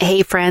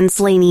Hey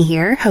friends, Lanie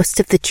here, host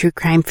of the True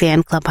Crime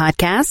Fan Club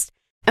podcast.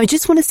 I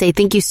just want to say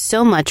thank you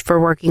so much for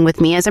working with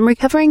me as I'm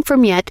recovering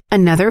from yet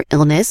another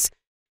illness,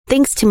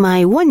 thanks to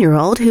my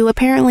 1-year-old who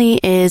apparently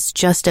is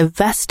just a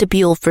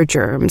vestibule for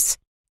germs.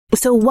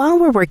 So while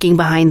we're working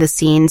behind the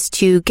scenes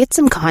to get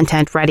some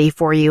content ready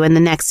for you in the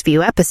next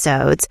few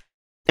episodes,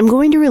 I'm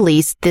going to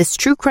release this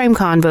true crime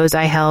convos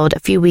I held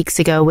a few weeks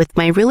ago with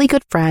my really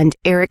good friend,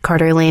 Eric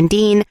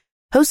Carter-Landin,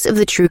 host of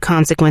the True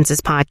Consequences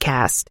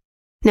podcast.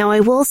 Now,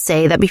 I will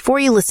say that before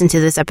you listen to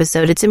this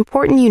episode, it's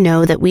important you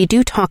know that we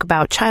do talk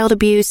about child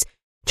abuse,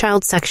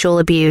 child sexual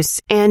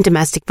abuse, and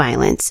domestic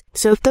violence.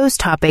 So if those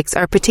topics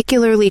are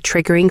particularly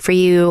triggering for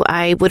you,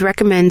 I would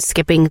recommend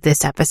skipping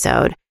this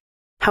episode.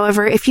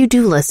 However, if you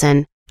do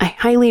listen, I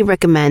highly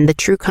recommend the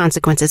True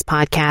Consequences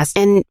podcast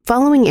and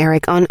following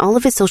Eric on all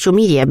of his social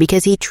media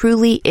because he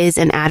truly is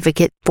an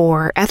advocate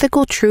for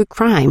ethical true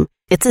crime.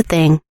 It's a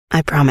thing,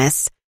 I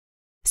promise.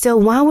 So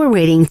while we're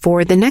waiting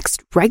for the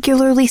next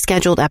regularly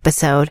scheduled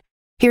episode,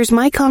 here's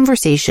my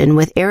conversation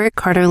with Eric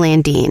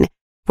Carter-Landin,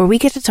 where we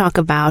get to talk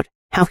about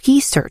how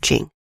he's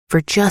searching for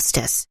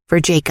justice for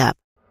Jacob.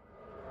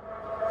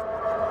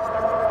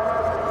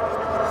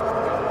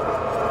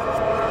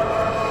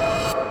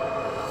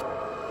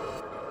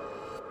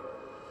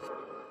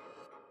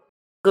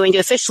 Going to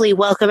officially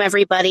welcome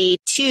everybody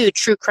to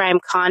True Crime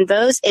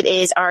Convos. It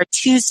is our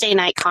Tuesday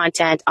night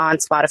content on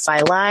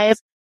Spotify Live.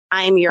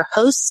 I am your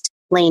host,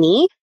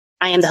 Lanie.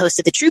 I am the host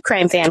of the True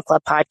Crime Fan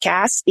Club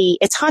podcast, the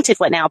It's Haunted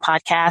What Now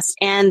podcast,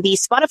 and the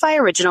Spotify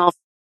original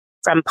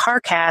from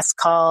Parcast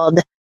called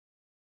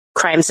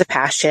Crimes of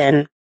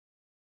Passion,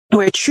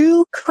 where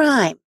true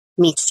crime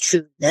meets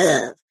true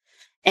love.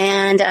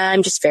 And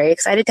I'm just very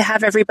excited to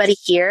have everybody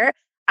here.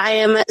 I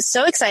am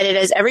so excited.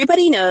 As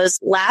everybody knows,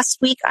 last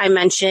week I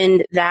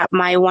mentioned that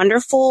my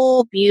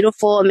wonderful,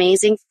 beautiful,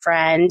 amazing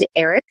friend,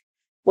 Eric,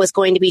 was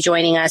going to be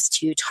joining us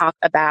to talk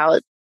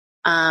about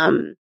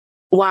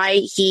why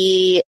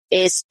he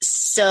is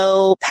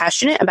so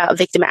passionate about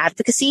victim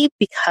advocacy,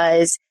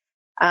 because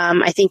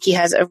I think he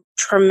has a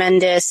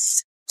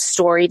tremendous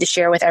story to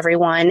share with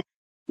everyone.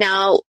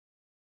 Now,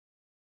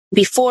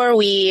 before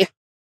we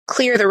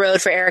clear the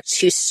road for Eric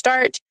to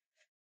start,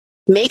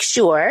 make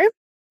sure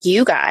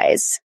you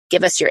guys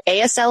give us your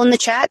ASL in the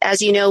chat.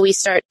 As you know, we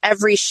start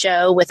every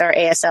show with our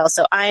ASL.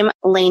 So I'm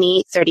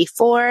Lanie,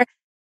 34,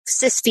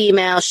 cis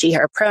female, she,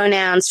 her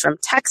pronouns, from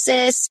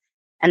Texas.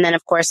 And then,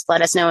 of course,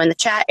 let us know in the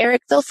chat.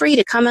 Eric, feel free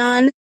to come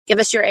on, give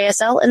us your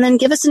ASL, and then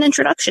give us an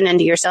introduction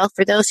into yourself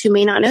for those who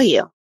may not know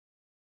you.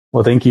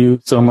 Well, thank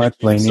you so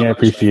much, Lanie. I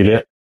appreciate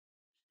it.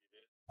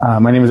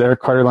 My name is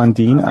Eric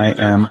Carter-Landin. I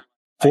am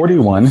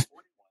 41.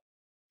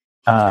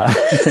 Yeah,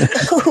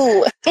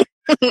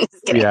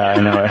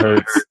 I know, it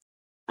hurts.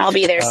 I'll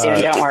be there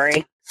soon, don't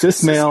worry.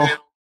 Cis male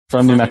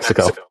from New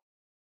Mexico.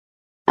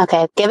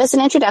 Okay, give us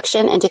an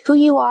introduction into who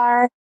you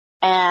are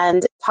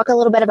and talk a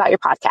little bit about your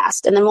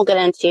podcast, and then we'll get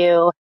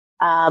into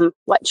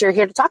what you're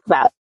here to talk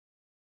about.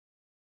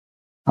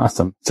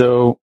 Awesome.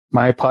 So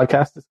my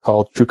podcast is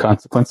called True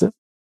Consequences,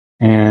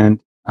 and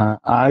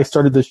I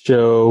started the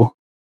show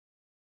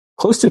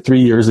close to 3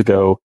 years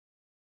ago,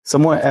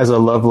 somewhat as a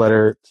love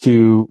letter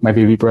to my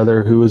baby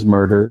brother who was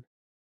murdered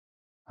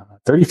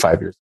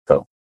 35 years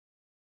ago,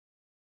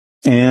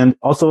 and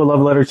also a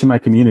love letter to my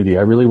community.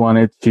 I really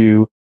wanted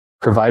to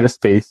provide a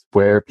space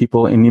where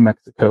people in New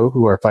Mexico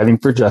who are fighting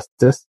for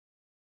justice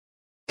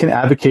can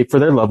advocate for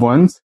their loved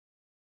ones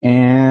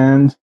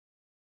and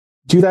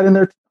do that in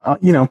their,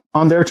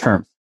 on their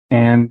terms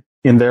and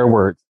in their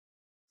words.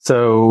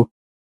 So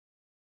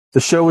the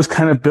show was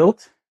kind of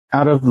built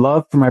out of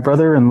love for my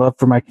brother and love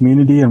for my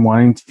community and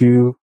wanting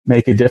to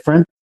make a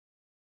difference.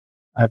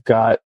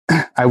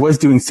 I was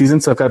doing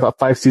seasons, so I've got about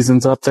 5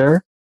 seasons up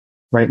there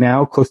right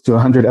now, close to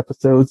 100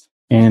 episodes.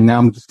 And now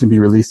I'm just going to be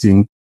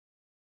releasing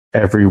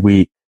every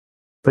week.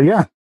 But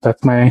yeah,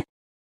 that's my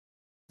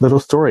little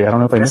story. I don't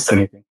know if I missed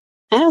anything.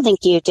 I don't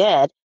think you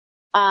did.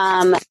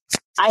 I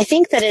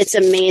think that it's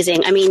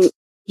amazing. I mean,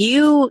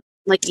 you,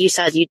 like you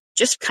said, you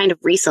just kind of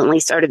recently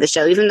started the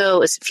show, even though it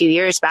was a few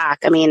years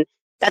back. I mean,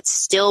 that's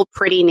still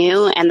pretty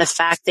new. And the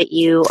fact that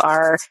you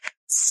are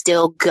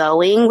still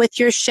going with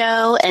your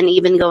show and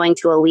even going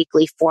to a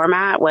weekly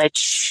format,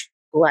 which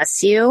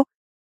bless you.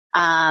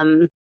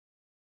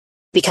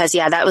 Because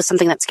yeah, that was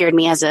something that scared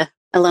me as a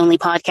lonely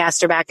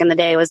podcaster back in the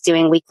day, was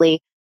doing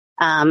weekly,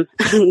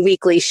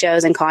 weekly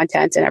shows and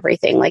content and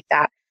everything like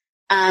that.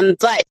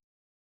 But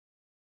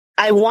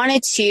I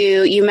wanted to,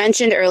 you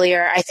mentioned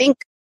earlier, I think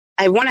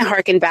I want to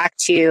harken back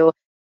to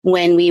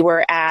when we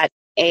were at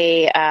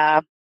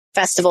a,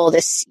 festival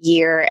this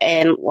year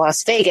in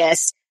Las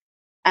Vegas,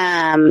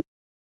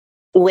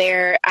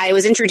 where I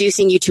was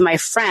introducing you to my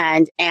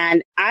friend,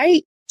 and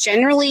I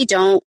generally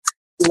don't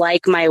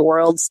like my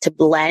worlds to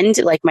blend,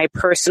 like my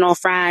personal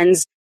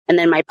friends and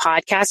then my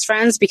podcast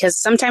friends, because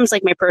sometimes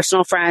like my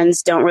personal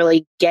friends don't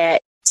really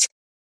get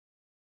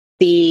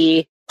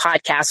the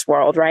podcast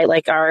world, right?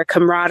 Like our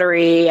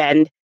camaraderie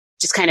and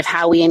just kind of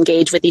how we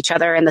engage with each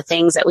other and the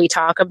things that we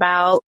talk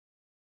about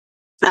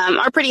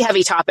are pretty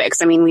heavy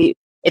topics. I mean,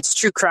 it's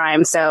true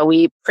crime. So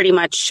we pretty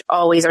much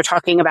always are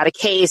talking about a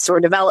case or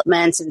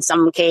developments in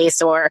some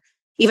case, or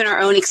even our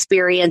own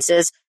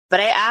experiences. But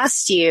I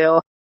asked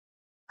you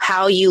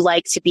how you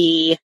like to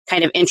be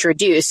kind of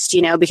introduced,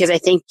 because I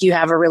think you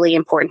have a really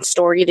important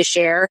story to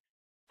share.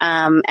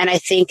 And I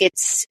think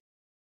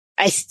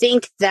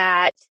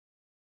that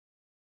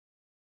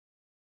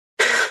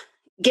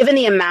given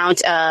the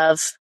amount of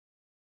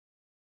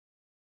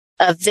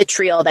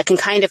vitriol that can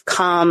kind of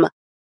come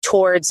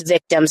towards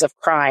victims of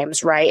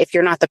crimes, right? If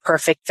you're not the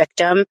perfect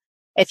victim,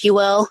 if you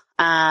will,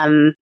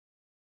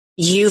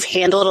 you've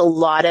handled a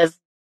lot of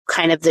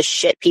kind of the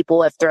shit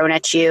people have thrown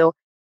at you,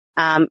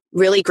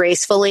 really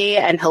gracefully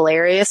and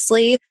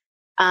hilariously.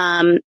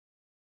 And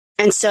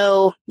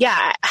so,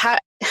 yeah,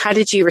 how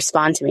did you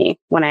respond to me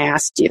when I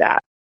asked you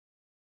that?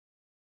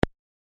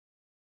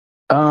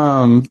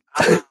 I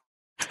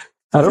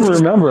don't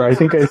remember. I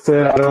think I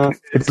said,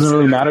 it doesn't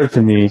really matter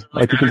to me.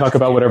 Like, you can talk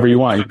about whatever you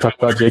want. You can talk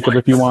about Jacob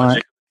if you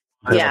want.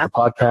 Yeah. The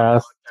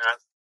podcast.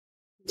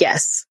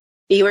 Yes.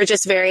 You were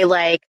just very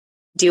like,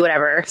 do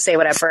whatever, say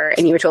whatever,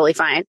 and you were totally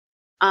fine.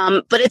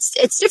 But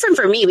it's different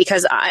for me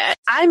because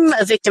I'm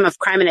a victim of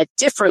crime in a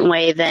different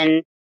way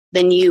than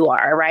you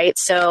are, right?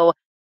 So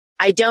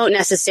I don't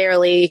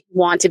necessarily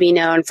want to be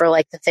known for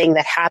like the thing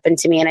that happened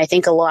to me. And I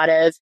think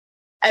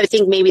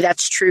maybe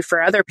that's true for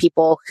other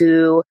people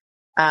who,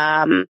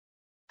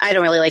 I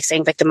don't really like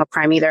saying victim of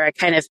crime either. I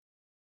kind of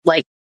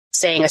like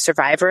saying a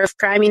survivor of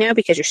crime,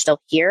 because you're still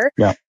here.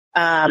 Yeah.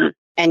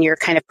 And you're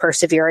kind of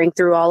persevering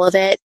through all of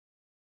it.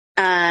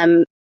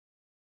 Kind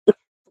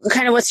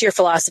of what's your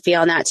philosophy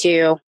on that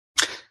too?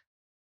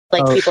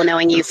 Like people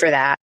knowing you for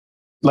that.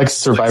 Like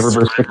survivor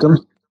versus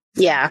victim?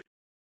 Yeah.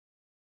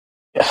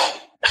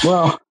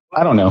 Well,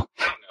 I don't know.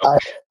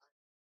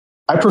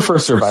 I prefer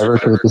survivor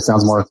because it just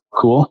sounds more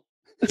cool.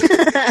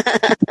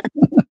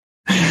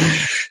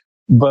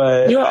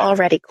 But you're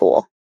already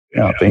cool.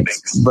 Yeah,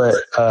 thanks. But,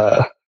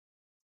 I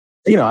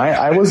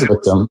was a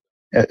victim.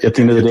 At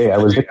the end of the day, I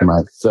was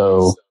victimized.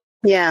 So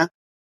yeah,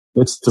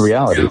 it's the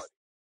reality.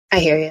 I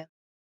hear you.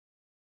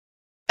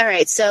 All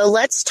right. So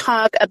let's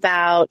talk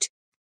about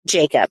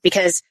Jacob,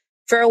 because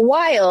for a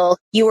while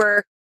you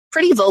were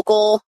pretty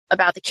vocal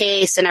about the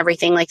case and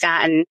everything like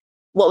that and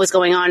what was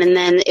going on. And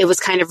then it was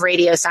kind of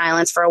radio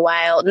silence for a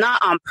while,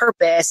 not on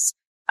purpose.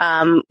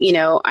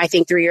 I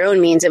think through your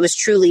own means, it was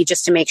truly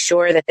just to make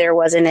sure that there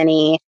wasn't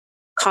any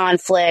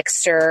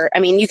conflicts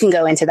you can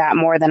go into that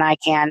more than I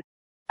can.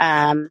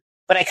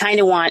 But I kind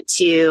of want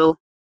to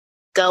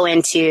go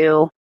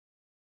into,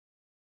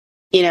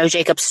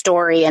 Jacob's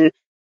story and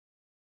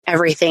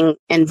everything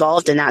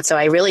involved in that. So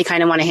I really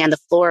kind of want to hand the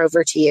floor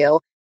over to you.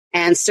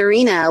 And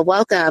Serena,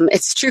 welcome.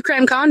 It's True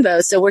Crime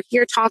Convos. So we're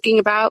here talking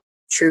about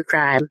true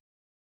crime.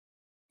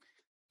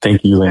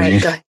 Thank you, Lanie. All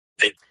right, go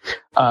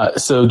ahead.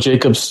 So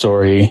Jacob's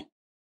story,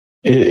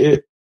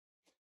 it's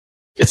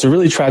a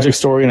really tragic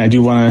story. And I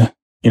do want to,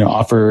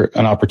 offer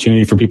an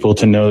opportunity for people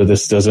to know that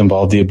this does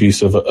involve the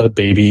abuse of a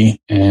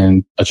baby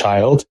and a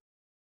child,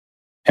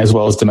 as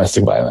well as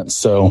domestic violence.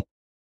 So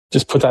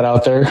just put that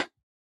out there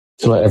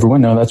to let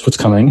everyone know that's what's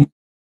coming.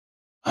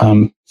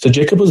 So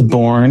Jacob was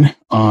born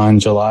on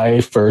July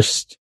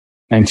 1st,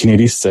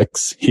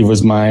 1986. He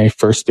was my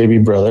first baby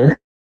brother.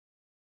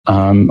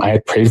 I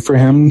had prayed for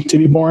him to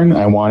be born.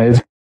 I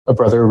wanted a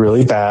brother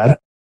really bad.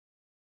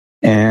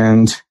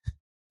 And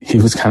he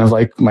was kind of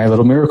like my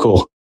little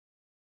miracle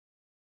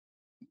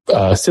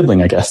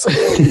sibling, I guess.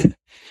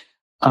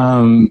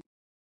 My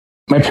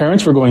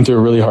parents were going through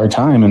a really hard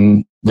time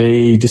and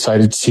they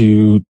decided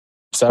to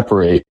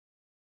separate.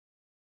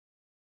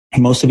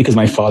 Mostly because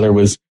my father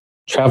was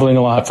traveling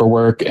a lot for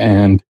work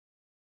and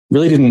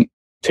really didn't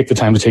take the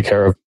time to take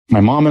care of my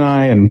mom and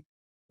I, and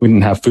we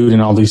didn't have food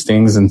and all these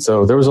things. And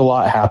so there was a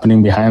lot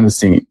happening behind the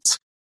scenes.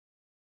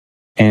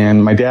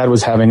 And my dad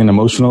was having an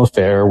emotional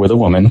affair with a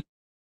woman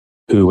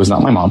who was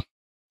not my mom.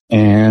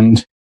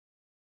 And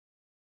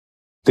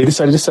they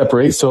decided to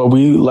separate. So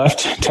we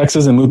left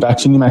Texas and moved back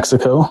to New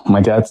Mexico.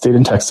 My dad stayed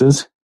in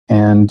Texas,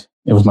 and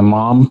it was my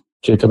mom,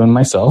 Jacob, and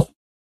myself.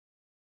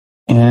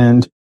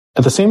 And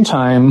at the same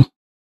time,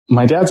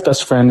 my dad's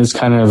best friend is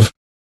kind of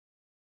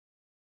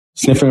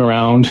sniffing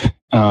around.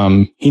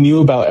 He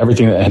knew about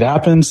everything that had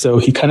happened. So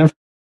he kind of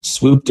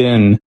swooped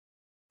in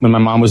when my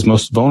mom was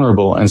most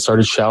vulnerable and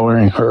started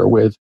showering her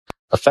with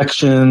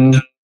affection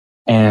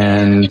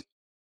and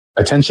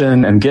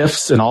attention and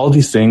gifts and all of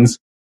these things,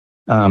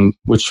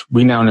 which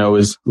we now know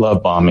is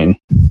love bombing.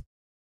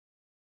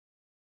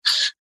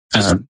 Go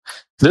ahead.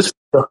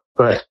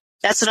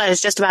 That's what I was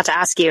just about to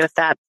ask you, if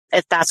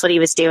that's what he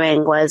was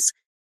doing was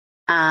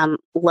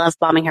love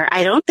bombing her.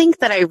 I don't think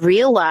that I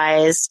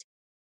realized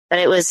that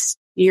it was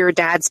your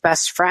dad's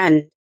best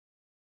friend.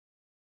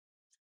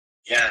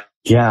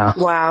 Yeah.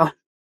 Wow.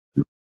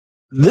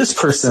 This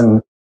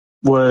person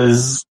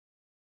was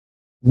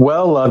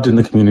well loved in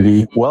the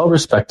community, well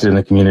respected in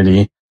the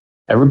community.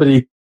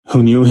 Everybody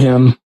who knew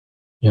him,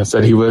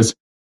 said he was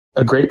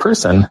a great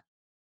person.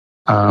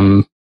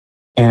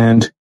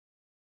 And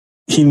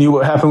he knew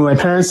what happened with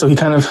my parents. So he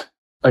kind of,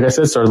 like I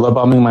said, started love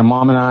bombing my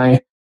mom and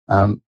I.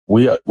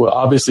 we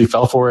obviously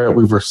fell for it.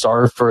 We were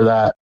starved for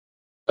that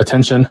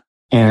attention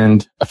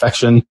and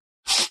affection.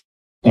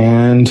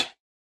 And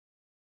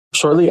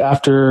shortly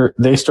after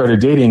they started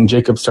dating,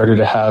 Jacob started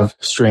to have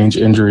strange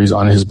injuries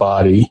on his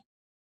body.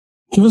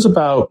 He was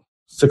about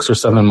 6 or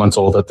 7 months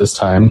old at this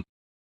time.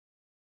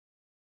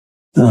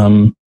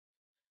 And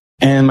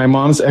my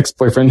mom's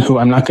ex-boyfriend, who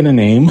I'm not going to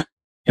name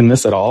in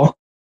this at all,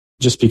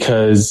 just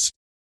because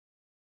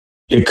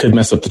it could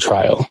mess up the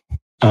trial.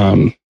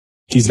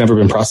 He's never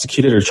been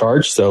prosecuted or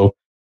charged, so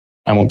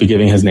I won't be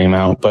giving his name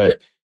out,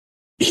 but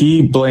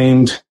he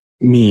blamed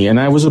me, and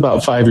I was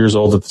about 5 years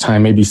old at the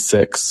time, maybe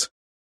 6,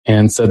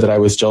 and said that I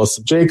was jealous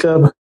of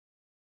Jacob.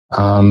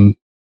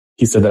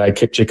 He said that I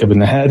kicked Jacob in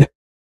the head,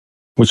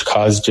 which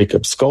caused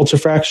Jacob's skull to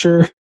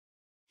fracture.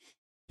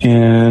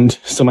 And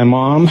so my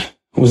mom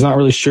was not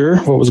really sure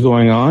what was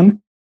going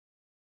on.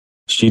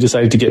 She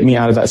decided to get me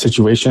out of that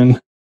situation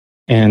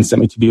and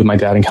sent me to be with my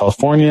dad in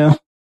California.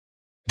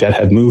 Dad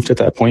had moved at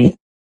that point.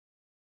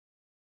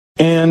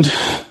 And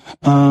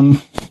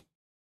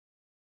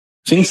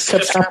things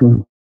kept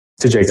happening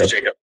to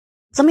Jacob.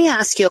 Let me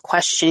ask you a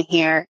question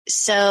here.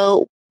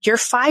 So you're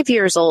 5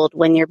 years old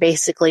when you're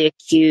basically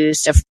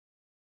accused of,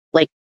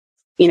 like,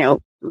 you know,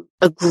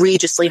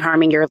 egregiously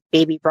harming your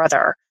baby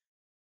brother.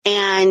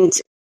 And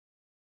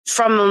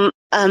from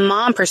a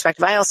mom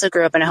perspective, I also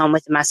grew up in a home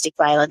with domestic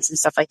violence and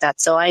stuff like that.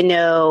 So I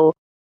know,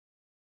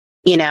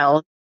 you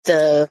know,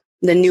 the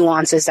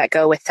nuances that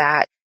go with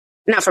that.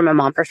 Not from a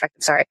mom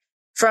perspective, sorry.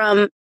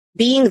 From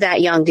being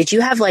that young, did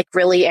you have like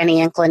really any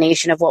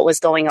inclination of what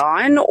was going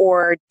on?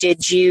 Or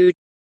did you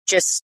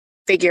just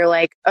figure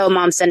like, oh,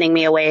 mom's sending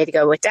me away to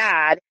go with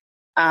dad?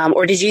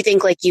 Or did you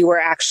think like you were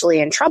actually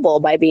in trouble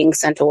by being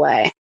sent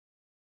away?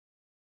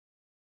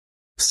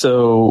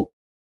 So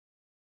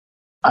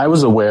I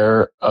was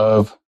aware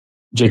of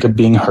Jacob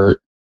being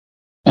hurt,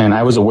 and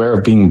I was aware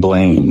of being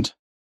blamed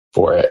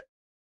for it.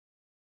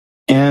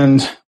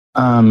 And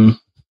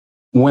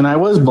when I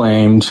was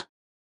blamed,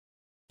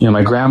 you know,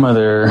 my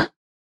grandmother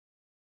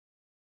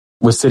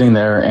was sitting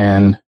there,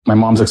 and my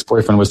mom's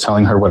ex-boyfriend was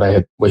telling her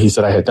what he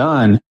said I had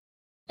done.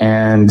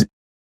 And,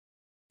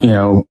 you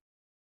know,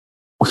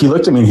 he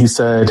looked at me and he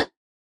said,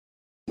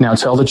 "Now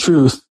tell the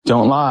truth.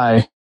 Don't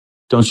lie.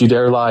 Don't you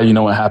dare lie. You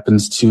know what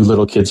happens to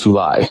little kids who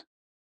lie."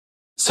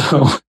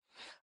 So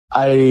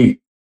I,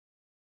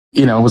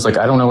 you know, was like,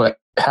 I don't know what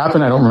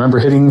happened. I don't remember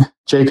hitting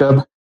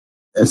Jacob.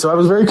 And so I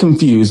was very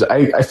confused.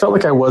 I felt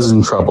like I was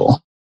in trouble.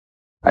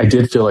 I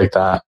did feel like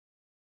that.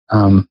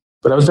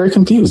 But I was very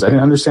confused. I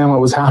didn't understand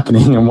what was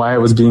happening and why I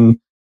was being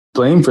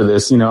blamed for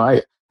this. You know,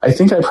 I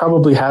think I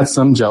probably had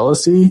some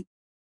jealousy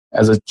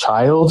as a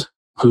child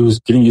who's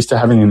getting used to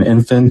having an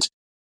infant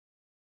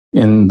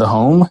in the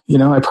home. You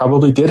know, I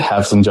probably did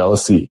have some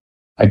jealousy.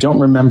 I don't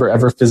remember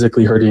ever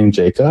physically hurting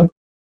Jacob.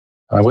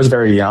 I was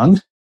very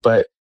young,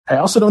 but I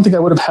also don't think I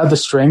would have had the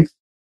strength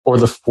or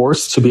the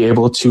force to be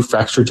able to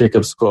fracture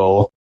Jacob's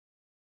skull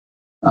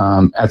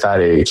at that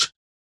age.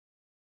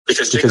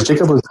 Because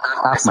Jacob was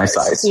half my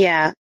size.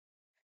 Yeah.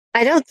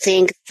 I don't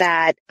think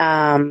that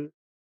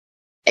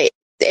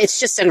it's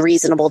just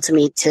unreasonable to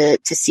me to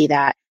see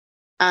that.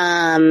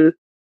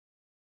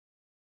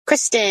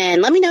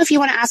 Kristen, let me know if you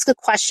want to ask a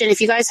question. If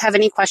you guys have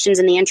any questions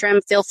in the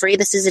interim, feel free.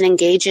 This is an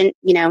engaging,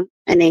 you know,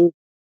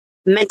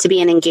 meant to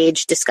be an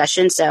engaged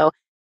discussion. So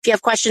if you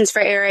have questions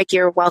for Eric,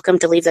 you're welcome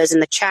to leave those in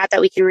the chat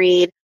that we can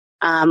read,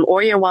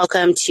 or you're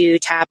welcome to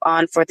tap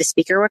on for the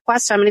speaker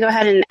request. So I'm going to go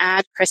ahead and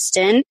add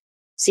Kristen,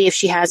 see if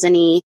she has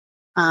any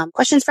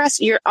questions for us.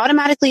 You're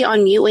automatically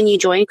on mute when you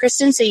join,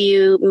 Kristen, so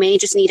you may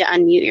just need to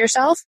unmute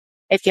yourself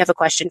if you have a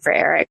question for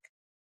Eric.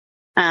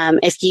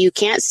 If you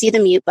can't see the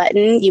mute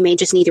button, you may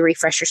just need to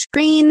refresh your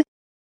screen,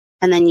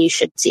 and then you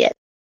should see it.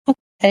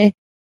 Okay.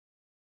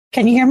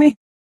 Can you hear me?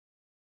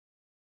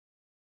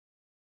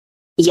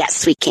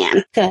 Yes, we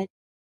can. Good.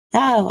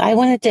 Oh, I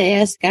wanted to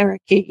ask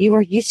Eric.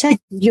 You said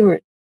you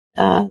were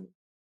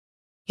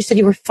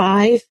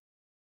 5.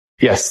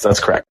 Yes,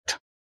 that's correct.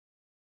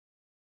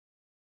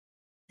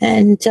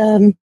 And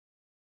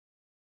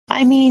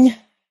I mean,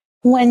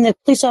 when the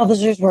police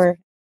officers were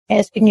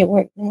asking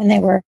you, when they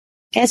were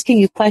asking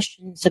you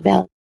questions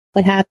about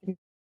what happened,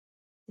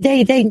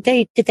 did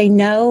they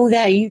know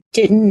that you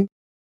didn't?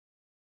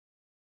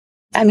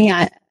 I mean,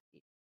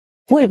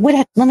 let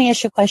me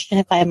ask you a question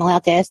if I am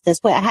allowed to ask this.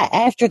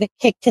 After the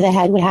kick to the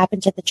head, what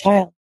happened to the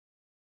child?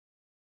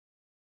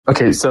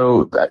 Okay,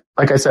 so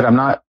like I said, I'm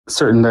not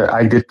certain that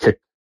I did kick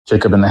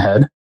Jacob in the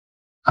head.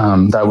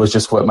 That was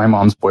just what my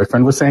mom's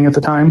boyfriend was saying at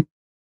the time.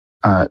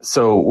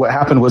 So what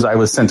happened was I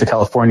was sent to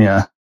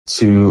California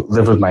to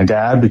live with my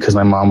dad because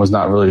my mom was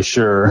not really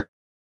sure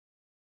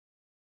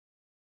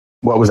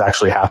what was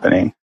actually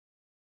happening.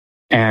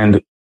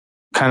 And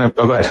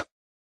go ahead.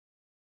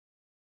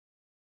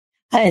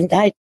 And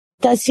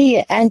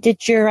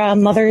did your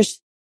this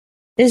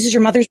is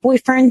your mother's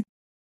boyfriend?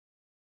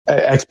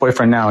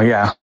 Ex-boyfriend now,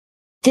 yeah.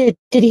 Did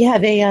he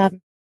have a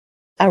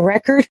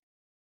record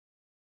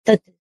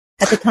at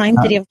the time?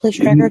 Did he have a police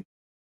record?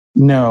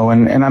 No,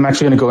 and I'm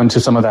actually going to go into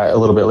some of that a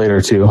little bit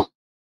later too.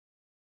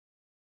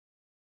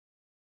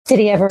 Did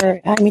he ever,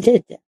 I mean,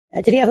 did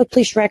he have a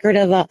police record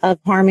of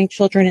harming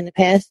children in the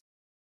past?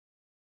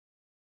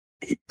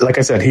 Like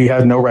I said, he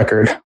had no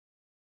record,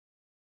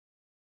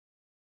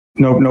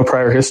 no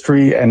prior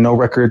history, and no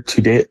record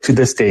to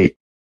this date.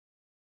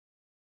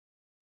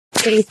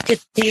 Do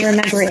you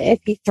remember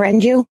if he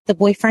threatened you, the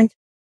boyfriend?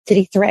 Did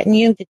he threaten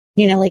you? If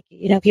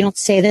you don't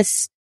say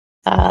this,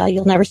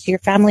 you'll never see your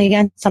family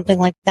again, something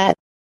like that?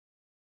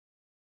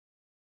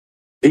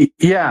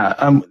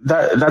 Yeah,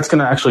 that's going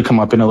to actually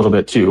come up in a little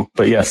bit too,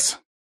 but yes.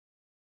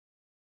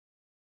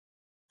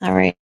 All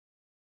right.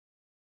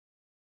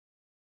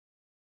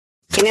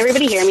 Can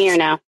everybody hear me or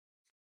no?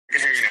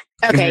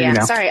 Okay,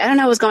 yeah. Sorry, I don't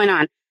know what's going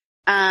on.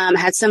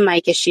 Had some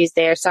mic issues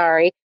there.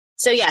 Sorry.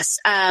 So yes,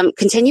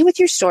 continue with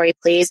your story,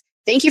 please.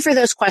 Thank you for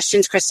those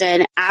questions,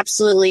 Kristen.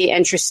 Absolutely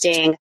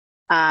interesting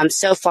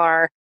so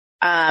far.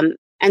 And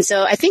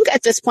so I think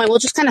at this point, we'll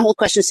just kind of hold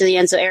questions to the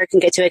end so Eric can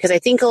get to it, because I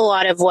think a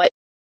lot of what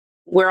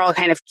we're all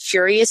kind of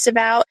curious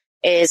about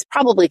is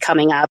probably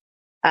coming up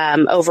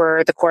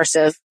over the course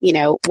of,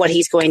 what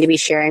he's going to be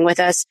sharing with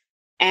us.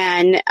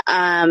 And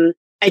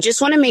I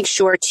just want to make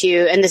sure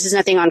too, and this is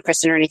nothing on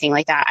Kristen or anything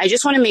like that, I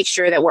just want to make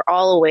sure that we're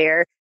all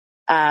aware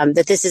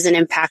that this is an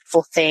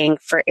impactful thing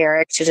for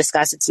Eric to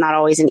discuss. It's not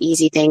always an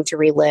easy thing to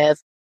relive,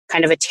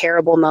 kind of a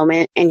terrible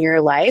moment in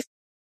your life.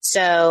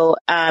 So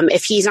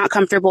if he's not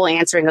comfortable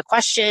answering a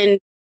question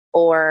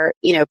or,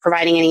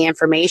 providing any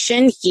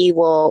information,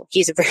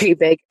 he's a very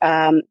big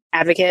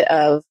advocate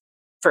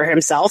for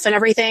himself and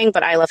everything,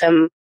 but I love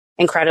him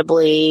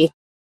incredibly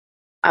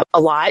a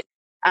lot.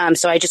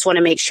 So I just want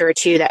to make sure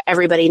too that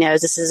everybody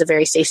knows this is a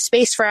very safe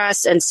space for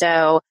us. And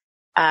so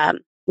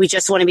we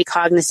just want to be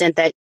cognizant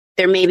that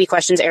there may be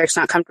questions Eric's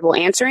not comfortable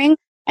answering,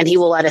 and he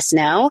will let us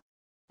know.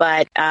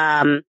 But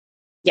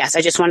yes,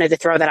 I just wanted to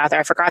throw that out there.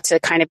 I forgot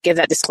to kind of give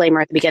that disclaimer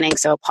at the beginning.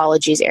 So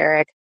apologies,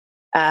 Eric.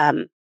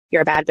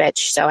 You're a bad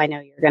bitch, so I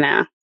know you're going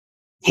to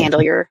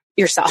handle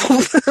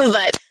yourself.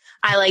 But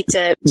I like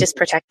to just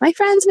protect my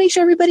friends, make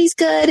sure everybody's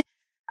good.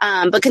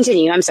 But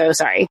continue. I'm so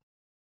sorry.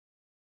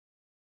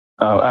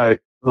 Oh, I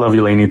love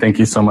you, Lanie. Thank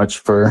you so much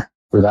for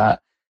that.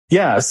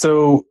 Yeah.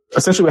 So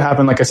essentially what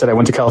happened, like I said, I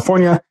went to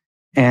California,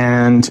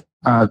 and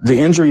the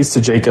injuries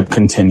to Jacob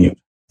continued.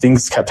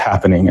 Things kept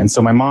happening. And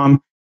so my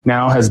mom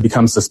now has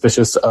become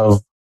suspicious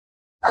of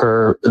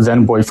her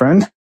then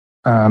boyfriend.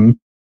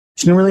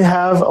 She didn't really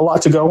have a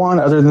lot to go on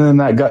other than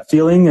that gut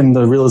feeling and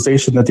the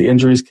realization that the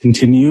injuries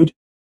continued.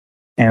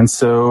 And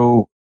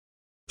so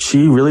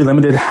she really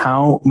limited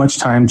how much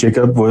time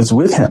Jacob was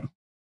with him.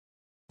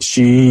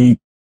 She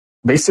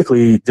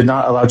basically did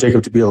not allow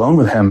Jacob to be alone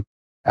with him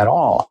at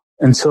all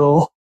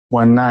until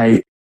one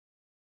night,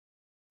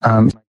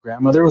 my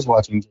grandmother was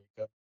watching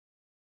Jacob,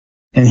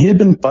 and he had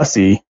been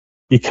fussy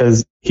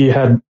because he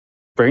had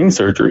brain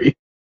surgery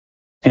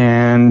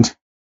and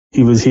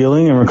he was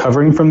healing and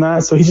recovering from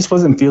that. So he just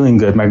wasn't feeling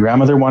good. My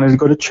grandmother wanted to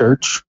go to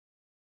church.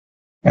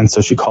 And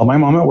so she called my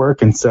mom at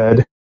work and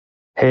said,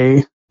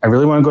 "Hey, I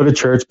really want to go to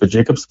church, but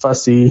Jacob's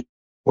fussy.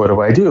 What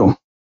do I do?"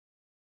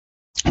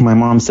 And my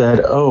mom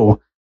said, "Oh,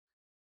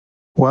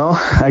 well,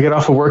 I get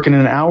off of work in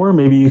an hour.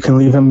 Maybe you can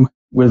leave him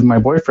with my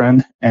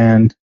boyfriend,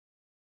 and,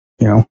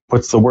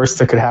 what's the worst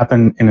that could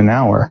happen in an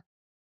hour?"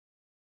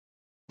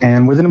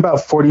 And within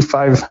about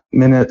 45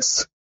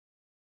 minutes,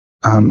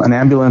 an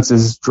ambulance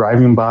is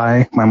driving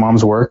by my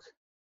mom's work.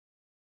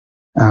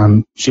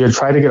 She had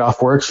tried to get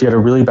off work. She had a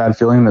really bad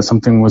feeling that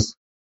something was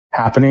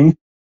happening.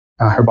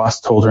 Her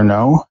boss told her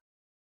no.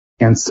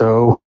 And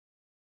so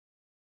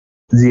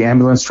the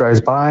ambulance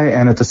drives by,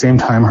 and at the same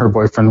time, her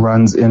boyfriend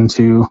runs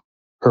into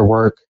her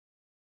work,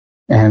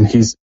 and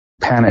he's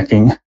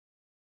panicking.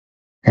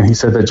 And he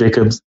said that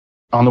Jacob's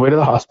on the way to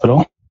the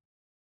hospital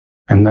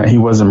and that he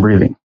wasn't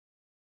breathing.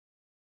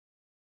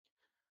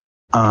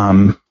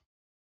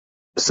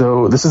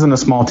 So this is in a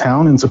small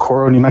town in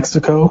Socorro, New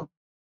Mexico.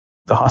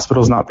 The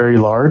hospital is not very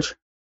large.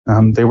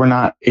 They were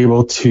not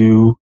able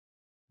to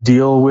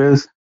deal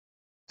with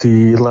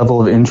the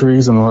level of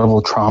injuries and the level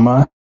of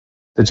trauma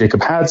that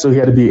Jacob had, so he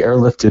had to be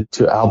airlifted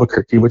to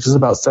Albuquerque, which is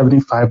about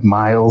 75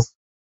 miles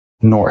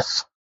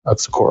north of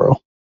Socorro.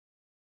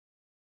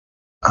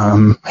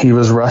 He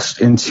was rushed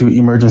into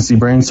emergency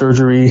brain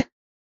surgery,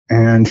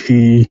 and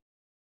he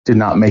did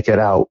not make it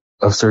out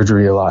of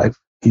surgery alive.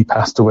 He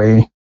passed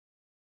away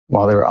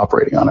while they were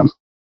operating on him.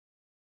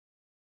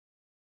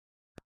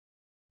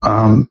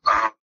 Oh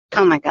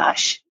my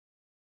gosh.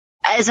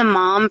 As a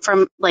mom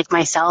from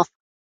myself,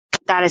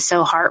 that is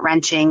so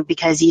heart-wrenching,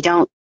 because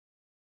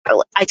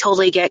I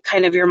totally get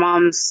kind of your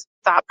mom's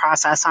thought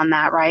process on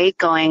that, right?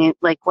 Going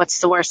what's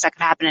the worst that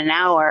could happen in an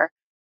hour?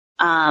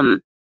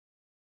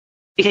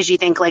 Because you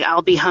think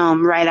I'll be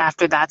home right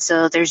after that,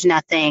 so there's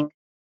nothing,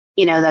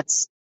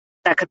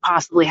 that could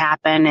possibly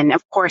happen. And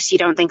of course you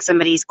don't think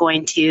somebody's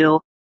going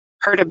to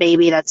hurt a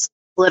baby that's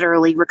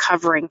literally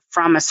recovering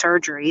from a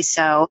surgery.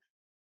 So,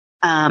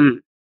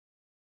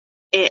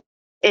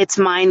 it's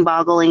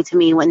mind-boggling to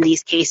me when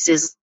these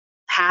cases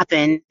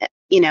happen,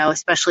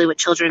 especially with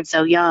children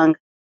so young.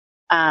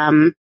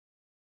 And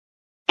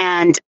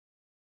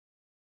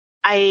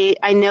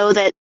I know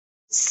that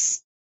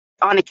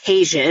on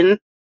occasion,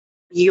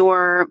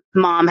 your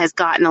mom has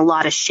gotten a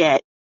lot of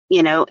shit,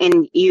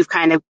 and you've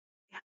kind of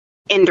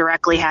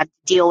indirectly had to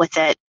deal with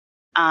it,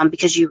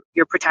 because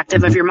you're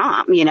protective of your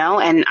mom,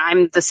 and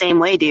I'm the same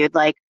way, dude.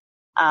 Like,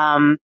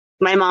 my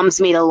mom's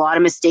made a lot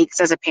of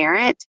mistakes as a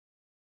parent,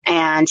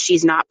 and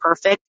she's not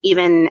perfect.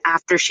 Even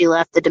after she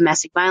left the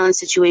domestic violence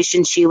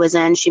situation she was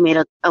in, she made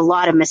a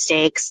lot of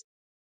mistakes.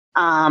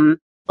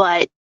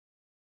 But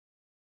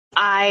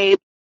I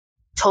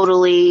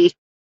totally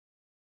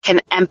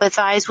can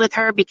empathize with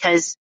her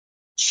because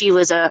she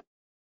was a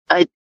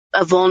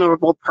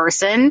vulnerable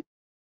person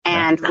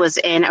and was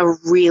in a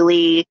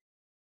really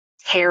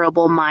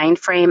terrible mind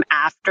frame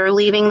after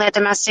leaving that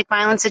domestic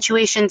violence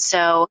situation.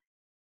 So,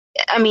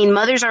 I mean,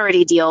 mothers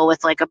already deal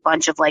with like a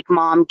bunch of like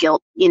mom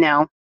guilt,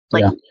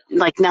 like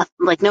nothing,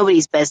 like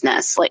nobody's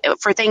business, like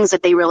for things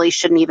that they really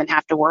shouldn't even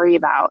have to worry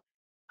about.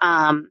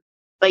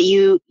 But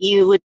you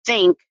would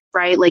think,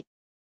 right? Like,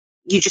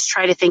 you just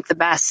try to think the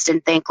best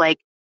and think like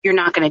you're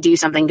not going to do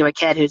something to a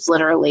kid who's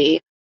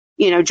literally,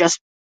 just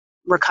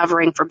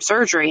recovering from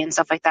surgery and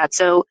stuff like that.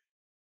 So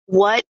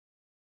what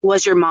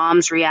was your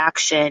mom's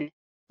reaction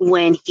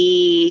when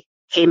he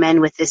came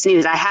in with this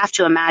news? I have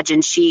to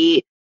imagine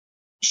she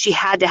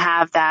had to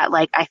have that,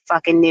 like, I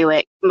fucking knew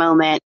it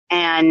moment.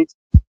 And,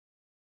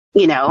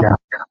 Yeah.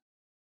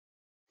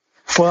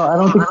 Well, I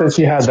don't think that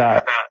she had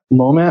that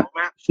moment.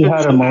 She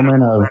had a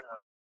moment of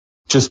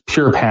just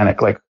pure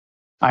panic. Like,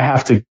 I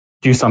have to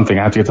do something.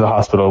 I have to get to the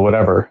hospital,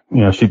 whatever.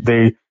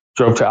 They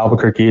drove to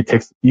Albuquerque. It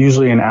takes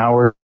usually an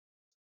hour.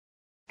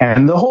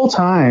 And the whole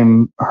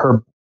time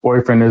her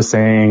boyfriend is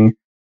saying,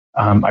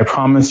 I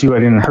promise you I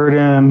didn't hurt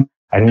him.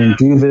 I didn't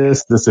do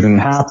this. This didn't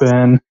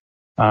happen.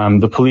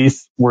 The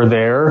police were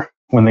there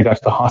when they got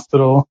to the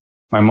hospital.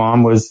 My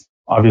mom was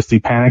obviously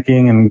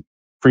panicking and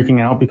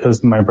freaking out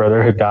because my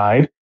brother had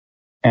died.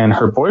 And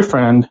her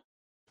boyfriend,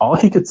 all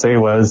he could say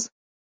was,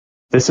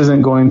 this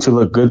isn't going to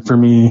look good for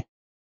me.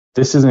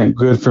 This isn't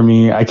good for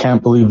me. I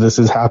can't believe this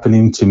is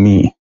happening to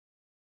me.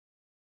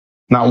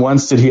 Not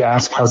once did he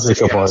ask how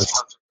Jacob was.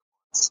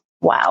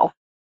 Wow.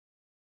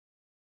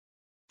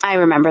 I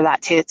remember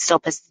that too. It still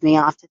pisses me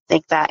off to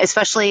think that,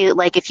 especially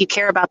like if you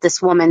care about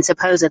this woman,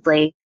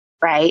 supposedly,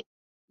 right?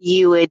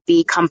 You would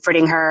be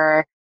comforting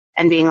her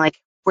and being like,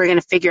 we're going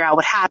to figure out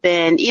what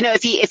happened.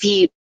 If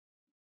he,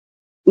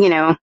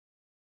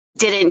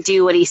 didn't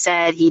do what he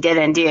said he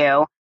didn't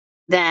do,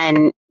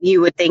 then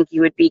you would think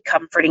you would be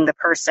comforting the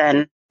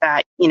person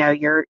that,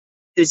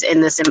 who's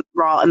in this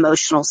raw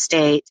emotional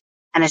state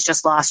and has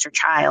just lost her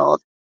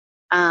child.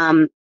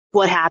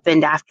 What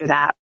happened after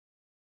that?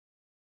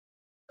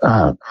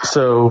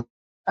 So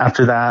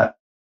after that,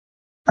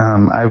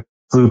 I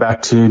flew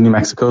back to New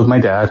Mexico with my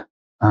dad.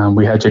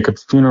 We had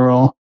Jacob's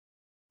funeral.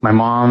 My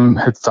mom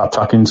had stopped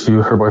talking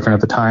to her boyfriend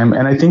at the time.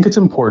 And I think it's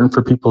important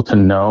for people to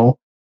know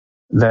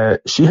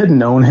that she had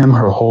known him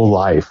her whole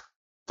life.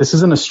 This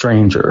isn't a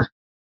stranger.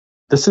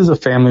 This is a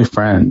family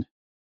friend.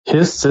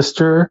 His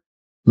sister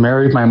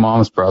married my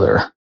mom's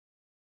brother.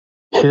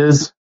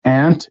 His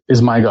aunt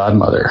is my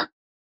godmother.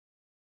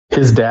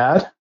 His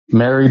dad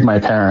married my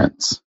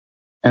parents.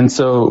 And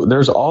so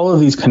there's all of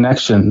these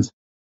connections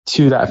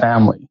to that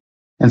family.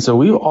 And so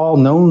we've all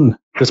known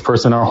this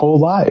person our whole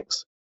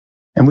lives.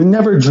 And we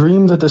never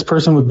dreamed that this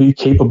person would be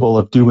capable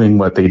of doing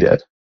what they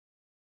did.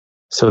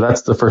 So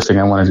that's the first thing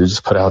I wanted to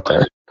just put out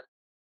there.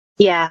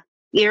 Yeah.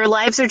 Your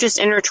lives are just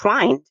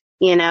intertwined,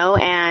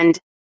 and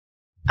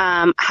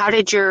how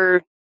did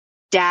your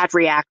dad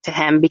react to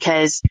him?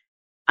 Because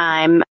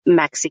I'm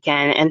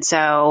Mexican. And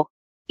so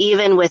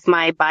even with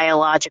my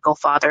biological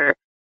father,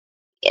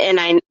 and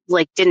I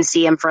didn't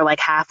see him for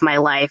half my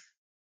life,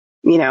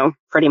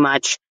 pretty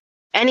much.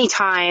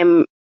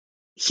 Anytime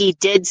he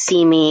did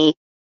see me,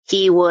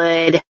 he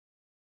would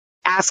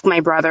ask my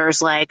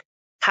brothers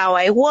how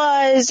I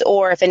was,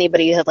 or if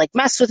anybody had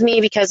messed with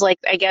me, because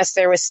I guess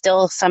there was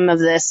still some of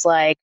this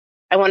I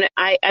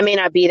may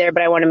not be there,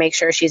 but I want to make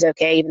sure she's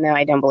okay, even though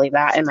I don't believe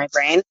that in my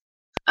brain.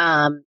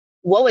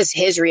 What was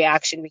his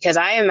reaction? Because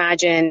I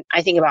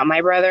think about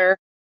my brother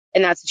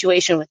in that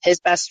situation with his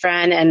best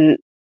friend, and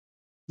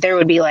there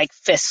would be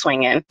fist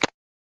swinging.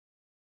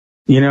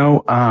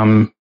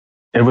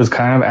 It was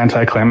kind of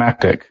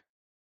anticlimactic.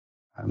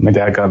 My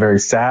dad got very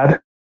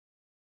sad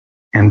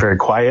and very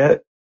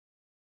quiet.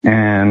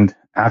 And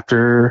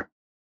after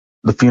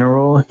the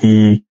funeral,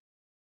 he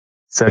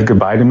said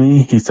goodbye to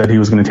me. He said he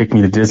was going to take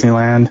me to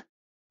Disneyland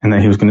and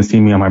that he was going to see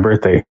me on my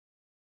birthday.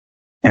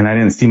 And I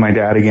didn't see my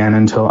dad again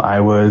until I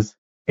was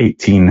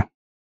 18.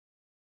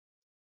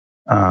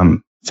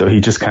 So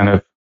he just kind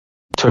of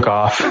took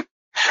off.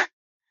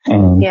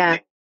 And yeah.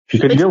 He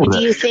couldn't deal with it.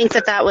 Do you think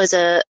that was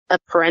a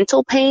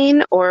parental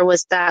pain, or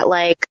was that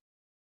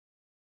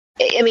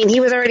he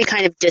was already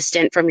kind of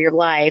distant from your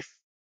life,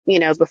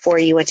 before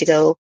you went to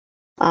go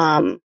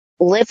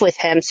live with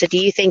him. So do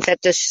you think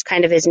that just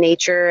kind of his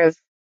nature of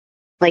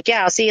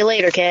I'll see you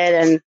later, kid,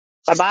 and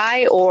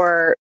bye-bye?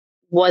 Or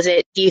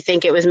do you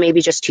think it was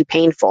maybe just too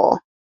painful?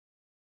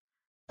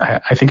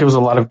 I think it was a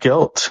lot of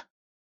guilt.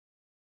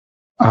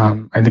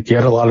 I think he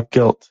had a lot of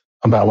guilt.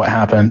 about what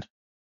happened.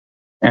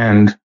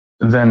 And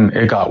then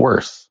it got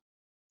worse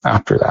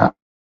after that.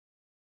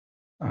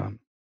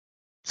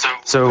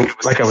 So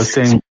like I was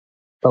saying,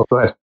 oh, go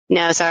ahead.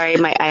 No, sorry.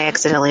 I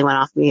accidentally went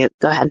off mute.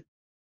 Go ahead.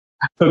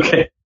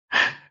 Okay.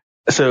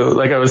 So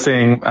like I was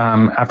saying,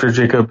 after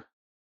Jacob's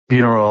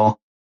funeral,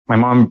 my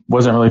mom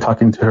wasn't really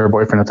talking to her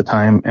boyfriend at the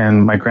time.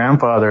 And my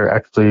grandfather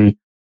actually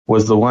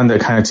was the one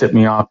that kind of tipped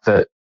me off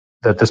that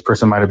this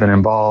person might have been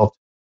involved,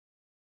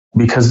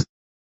 because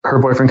her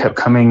boyfriend kept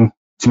coming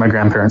to my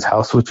grandparents'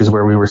 house, which is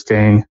where we were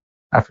staying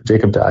after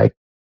Jacob died.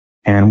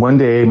 And one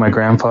day my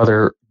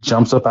grandfather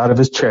jumps up out of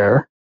his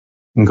chair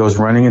and goes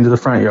running into the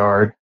front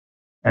yard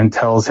and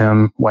tells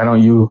him, "Why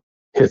don't you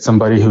hit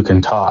somebody who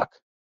can talk?"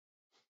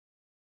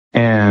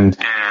 And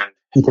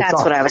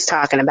that's what I was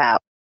talking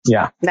about.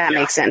 Yeah. That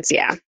makes sense.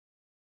 Yeah.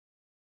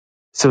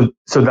 So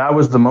that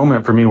was the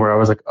moment for me where I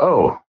was like,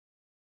 oh,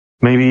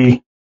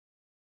 maybe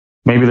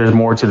there's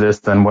more to this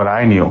than what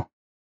I knew.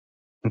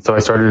 And so I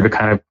started to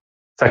kind of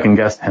second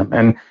guess him.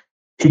 And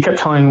he kept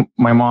telling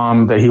my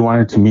mom that he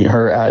wanted to meet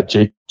her at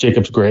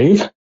Jacob's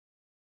grave.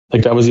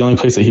 Like that was the only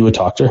place that he would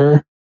talk to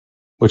her,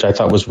 which I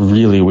thought was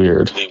really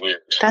weird.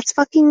 That's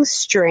fucking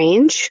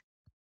strange.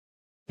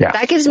 Yeah.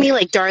 That gives me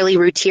like Darlie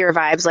Routier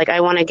vibes. Like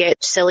I want to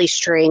get silly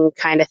string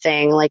kind of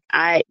thing. Like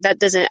I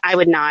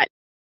would not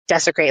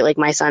desecrate like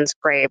my son's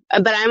grave.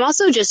 But I'm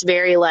also just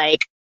very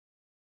like,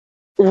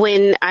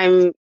 when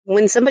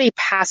somebody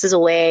passes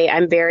away,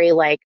 I'm very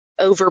like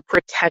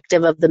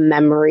overprotective of the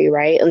memory,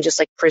 right? And just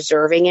like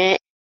preserving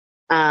it.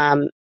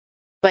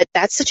 But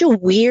that's such a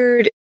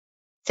weird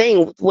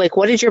thing. Like,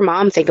 what did your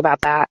mom think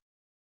about that?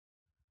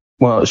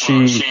 Well, she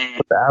was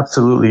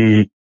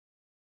absolutely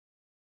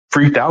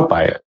freaked out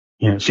by it.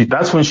 You know,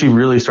 that's when she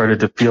really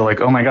started to feel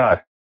like, oh my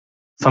God,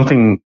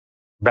 something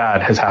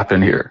bad has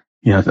happened here.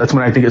 You know, that's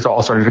when I think it's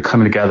all started to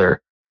come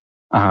together,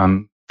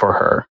 for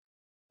her.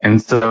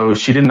 And so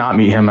she did not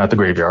meet him at the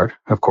graveyard,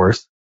 of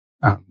course,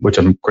 which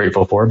I'm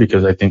grateful for,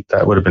 because I think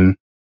that would have been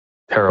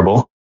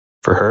terrible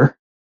for her.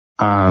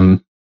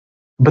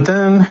 But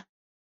then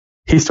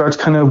he starts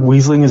kind of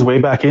weaseling his way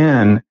back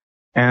in,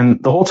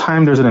 and the whole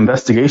time there's an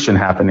investigation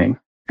happening,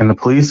 and the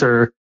police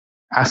are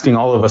asking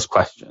all of us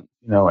questions,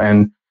 you know,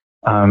 and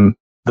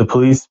the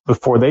police,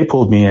 before they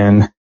pulled me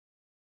in,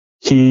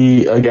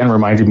 he again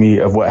reminded me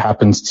of what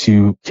happens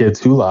to kids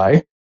who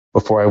lie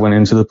before I went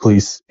into the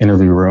police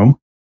interview room.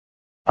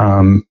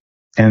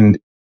 And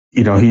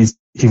you know,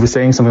 he was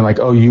saying something like,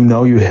 "Oh, you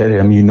know, you hit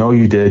him. You know,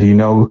 you did. You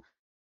know,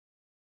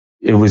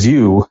 it was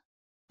you."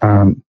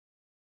 And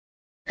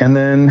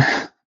then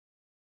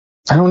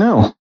I don't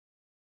know.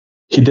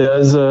 He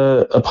does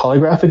a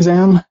polygraph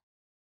exam,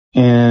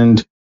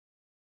 and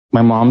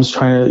my mom's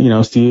trying to, you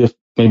know, see if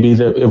maybe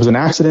it was an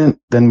accident.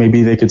 Then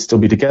maybe they could still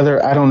be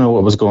together. I don't know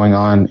what was going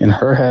on in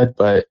her head,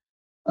 but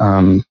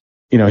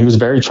you know, he was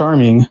very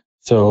charming.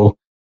 So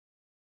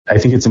I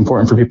think it's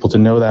important for people to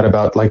know that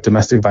about like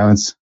domestic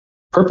violence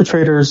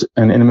perpetrators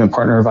and intimate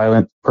partner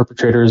violence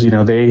perpetrators. You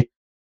know,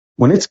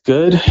 when it's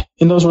good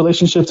in those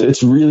relationships,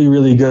 it's really,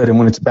 really good. And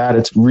when it's bad,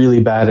 it's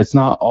really bad. It's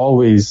not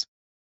always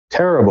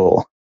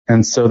terrible.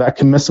 And so that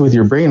can mess with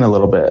your brain a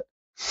little bit.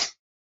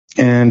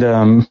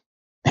 And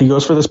he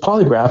goes for this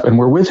polygraph, and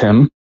we're with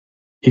him.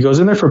 He goes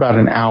in there for about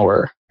an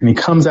hour, and he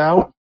comes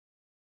out.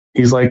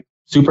 He's like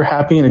super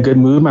happy, in a good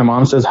mood. My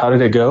mom says, "How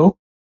did it go?"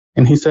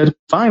 And he said,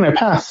 "Fine, I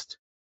passed."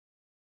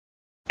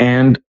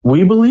 And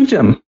we believed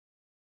him,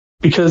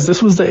 because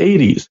this was the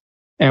 80s.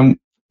 And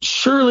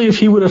surely if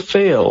he would have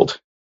failed,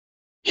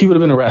 he would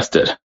have been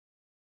arrested.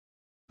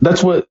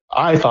 That's what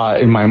I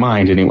thought in my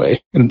mind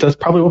anyway. And that's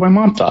probably what my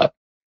mom thought.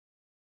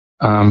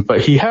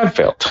 But he had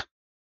failed.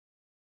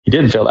 He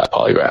didn't fail that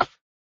polygraph.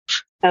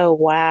 Oh,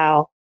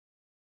 wow.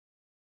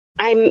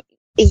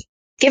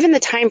 Given the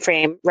time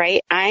frame,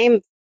 right?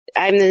 I'm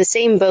in the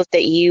same boat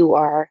that you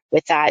are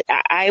with that.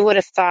 I would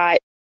have thought,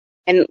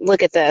 and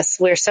look at this,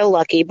 we're so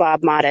lucky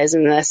Bob Mata is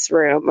in this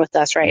room with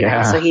us right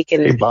now, so he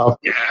can, hey, Bob.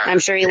 I'm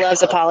sure he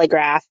loves a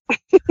polygraph.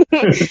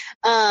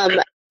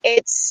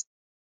 It's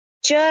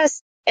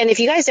just, and if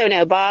you guys don't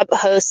know, Bob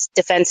hosts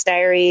Defense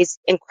Diaries,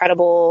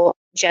 incredible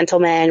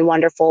gentleman,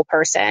 wonderful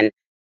person,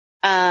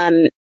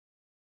 and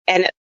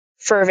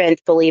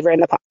fervent believer in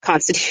the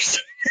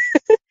Constitution.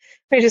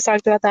 We just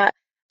talked about that.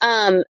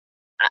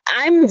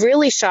 I'm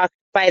really shocked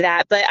by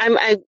that, but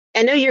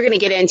I know you're going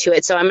to get into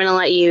it, so I'm going to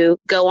let you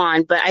go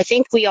on. But I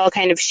think we all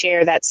kind of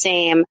share that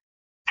same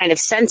kind of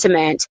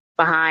sentiment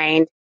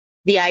behind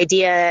the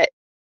idea.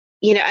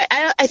 You know,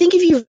 I think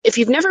if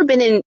you've never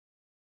been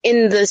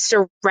in the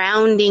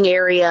surrounding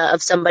area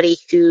of somebody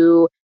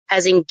who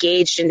has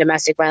engaged in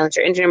domestic violence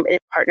or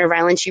intimate partner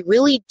violence, you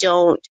really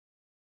don't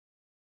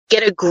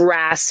get a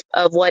grasp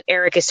of what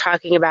Eric is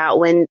talking about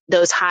when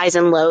those highs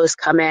and lows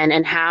come in,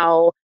 and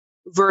how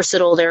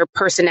versatile their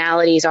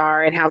personalities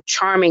are and how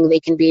charming they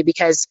can be.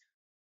 Because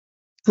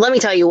let me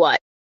tell you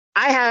what,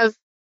 I have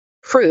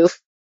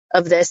proof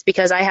of this,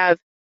 because I have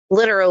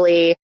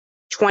literally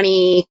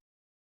 20,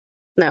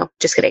 no,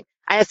 just kidding.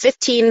 I have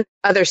 15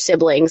 other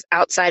siblings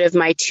outside of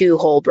my 2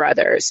 whole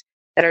brothers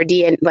that are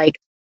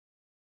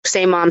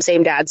same mom,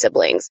 same dad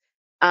siblings.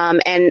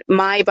 And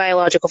my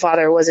biological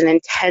father was an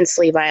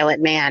intensely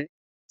violent man.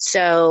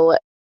 So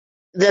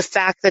the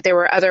fact that there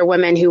were other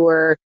women who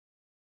were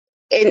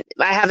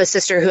I have a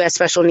sister who has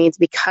special needs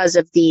because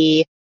of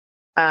the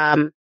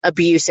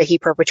abuse that he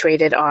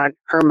perpetrated on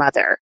her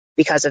mother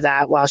because of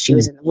that while she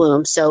was in the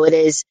womb. So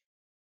it's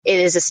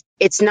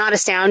not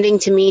astounding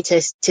to me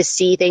to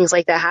see things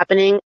like that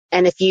happening.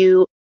 And if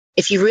you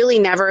really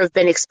never have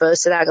been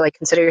exposed to that, like,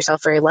 consider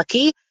yourself very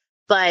lucky,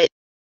 but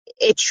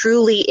it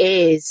truly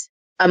is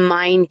a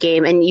mind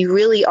game and you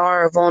really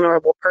are a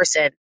vulnerable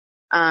person.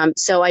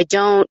 So I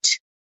don't,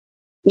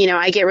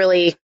 I get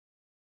really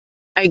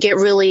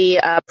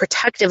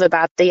protective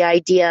about the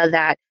idea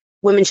that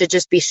women should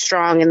just be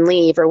strong and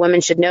leave, or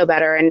women should know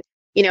better. And,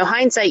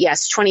 hindsight,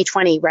 yes,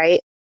 2020,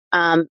 right?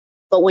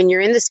 But when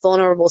you're in this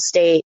vulnerable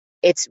state,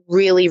 it's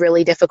really,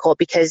 really difficult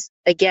because,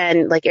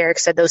 again, like Eric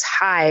said, those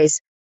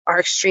highs are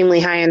extremely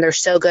high and they're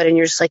so good. And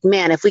you're just like,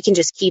 man, if we can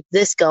just keep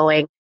this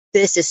going,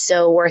 this is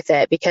so worth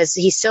it because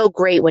he's so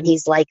great when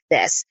he's like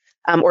this,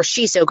 or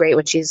she's so great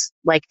when she's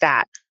like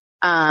that.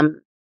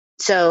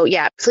 So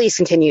yeah, please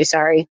continue.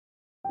 Sorry.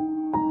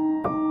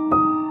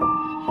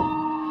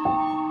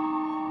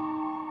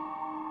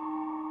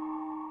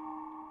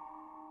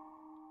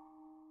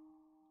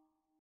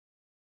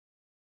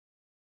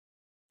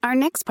 Our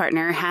next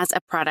partner has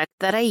a product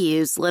that I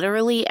use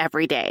literally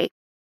every day.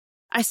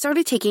 I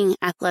started taking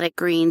Athletic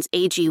Greens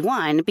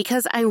AG1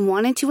 because I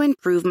wanted to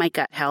improve my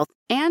gut health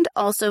and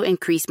also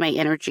increase my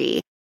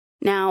energy.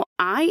 Now,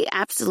 I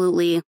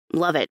absolutely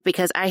love it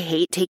because I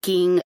hate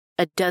taking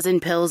a dozen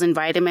pills and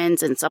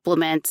vitamins and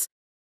supplements.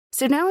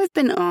 So now I've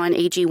been on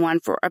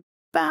AG1 for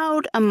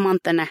about a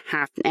month and a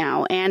half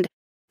now, and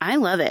I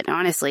love it,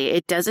 honestly.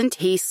 It doesn't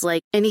taste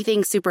like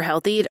anything super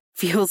healthy. It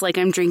feels like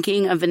I'm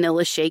drinking a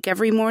vanilla shake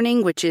every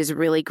morning, which is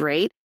really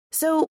great.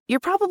 So you're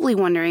probably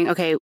wondering,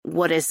 okay,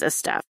 what is this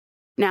stuff?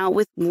 Now,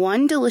 with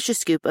one delicious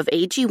scoop of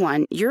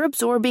AG1, you're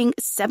absorbing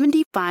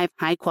 75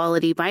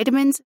 high-quality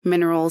vitamins,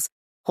 minerals,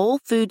 whole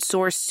food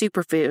source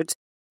superfoods,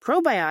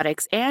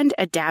 probiotics, and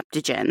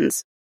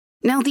adaptogens.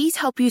 Now, these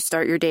help you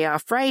start your day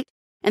off right,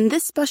 and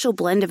this special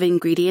blend of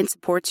ingredients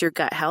supports your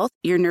gut health,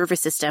 your nervous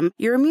system,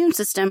 your immune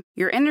system,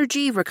 your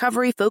energy,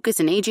 recovery,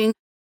 focus, and aging,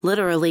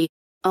 literally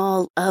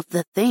all of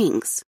the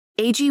things.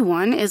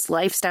 AG1 is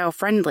lifestyle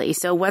friendly,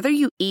 so whether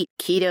you eat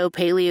keto,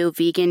 paleo,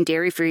 vegan,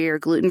 dairy-free, or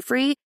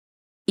gluten-free,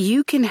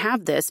 you can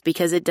have this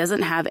because it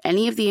doesn't have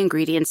any of the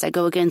ingredients that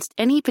go against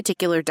any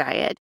particular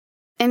diet.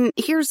 And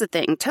here's the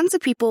thing, tons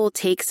of people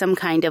take some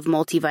kind of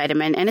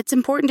multivitamin, and it's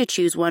important to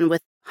choose one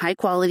with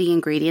high-quality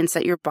ingredients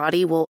that your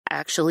body will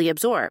actually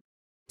absorb.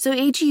 So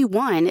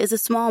AG1 is a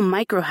small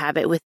micro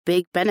habit with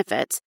big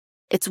benefits.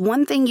 It's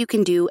one thing you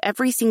can do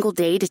every single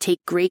day to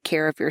take great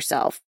care of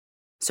yourself.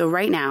 So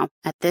right now,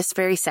 at this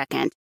very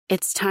second,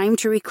 it's time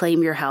to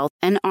reclaim your health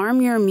and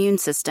arm your immune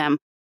system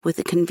with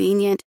a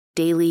convenient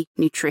daily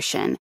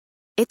nutrition.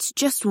 It's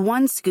just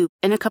one scoop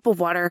in a cup of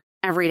water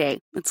every day.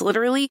 It's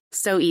literally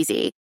so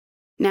easy.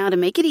 Now, to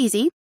make it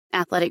easy,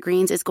 Athletic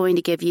Greens is going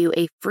to give you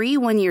a free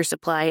 1-year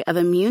supply of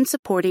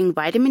immune-supporting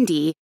vitamin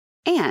D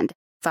and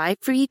 5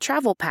 free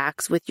travel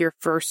packs with your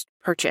first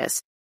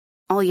purchase.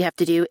 All you have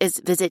to do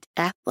is visit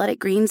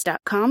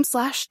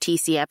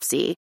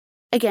athleticgreens.com/TCFC.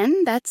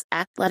 Again, that's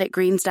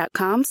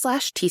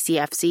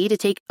athleticgreens.com/TCFC to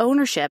take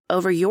ownership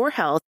over your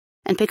health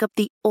and pick up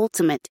the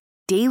ultimate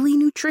daily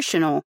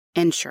nutritional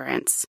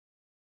insurance.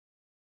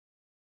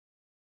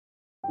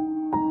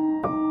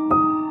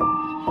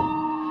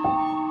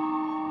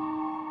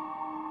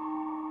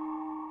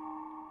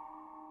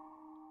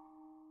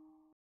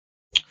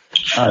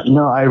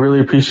 No, I really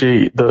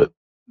appreciate that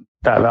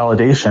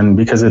validation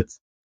because it's,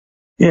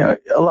 a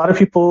lot of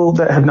people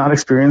that have not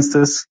experienced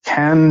this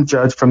can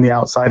judge from the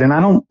outside, and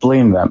I don't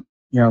blame them.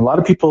 A lot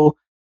of people,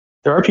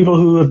 there are people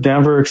who have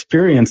never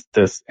experienced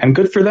this, and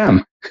good for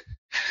them.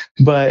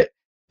 But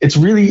it's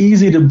really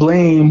easy to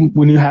blame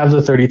when you have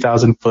the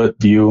 30,000-foot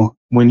view,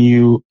 when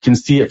you can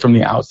see it from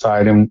the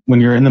outside, and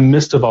when you're in the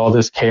midst of all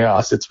this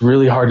chaos, it's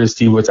really hard to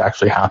see what's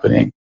actually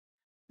happening.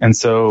 And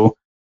so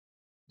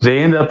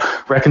they end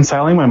up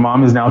reconciling. My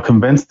mom is now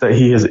convinced that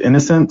he is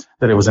innocent,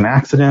 that it was an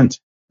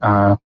accident,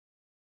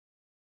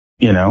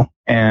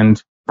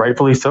 and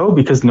rightfully so,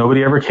 because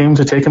nobody ever came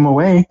to take him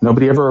away.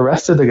 Nobody ever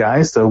arrested the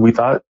guy. So we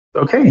thought,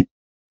 okay.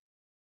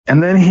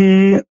 And then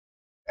he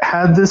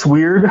had this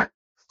weird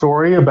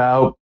story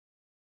about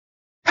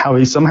how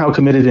he somehow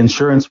committed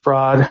insurance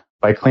fraud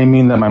by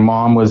claiming that my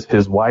mom was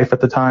his wife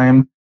at the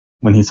time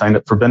when he signed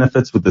up for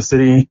benefits with the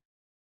city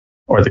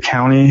or the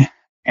county,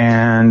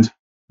 and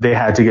they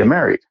had to get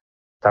married.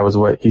 That was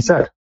what he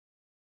said.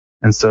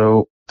 And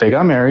so they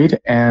got married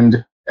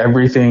and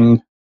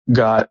everything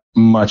got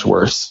much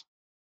worse.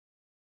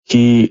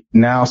 He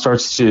now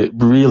starts to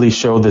really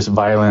show this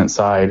violent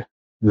side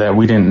that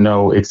we didn't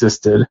know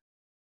existed.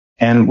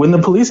 And when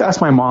the police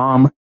asked my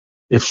mom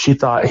if she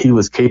thought he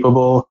was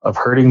capable of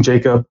hurting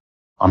Jacob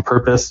on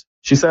purpose,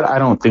 she said, I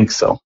don't think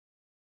so.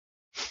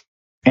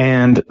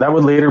 And that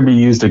would later be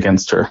used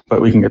against her,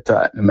 but we can get to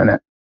that in a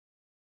minute.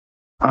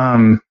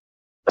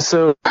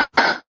 So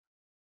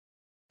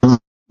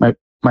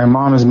my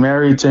mom is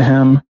married to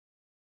him.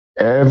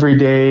 Every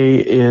day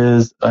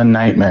is a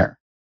nightmare.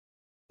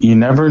 You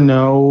never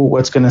know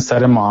what's going to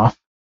set him off.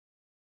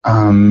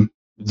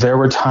 There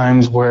were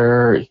times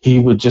where he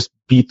would just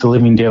beat the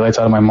living daylights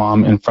out of my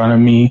mom in front of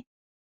me.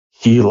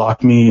 He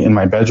locked me in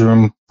my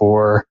bedroom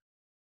for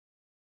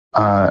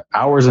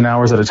hours and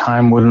hours at a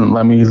time, wouldn't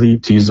let me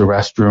leave to use the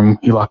restroom.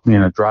 He locked me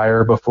in a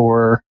dryer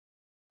before.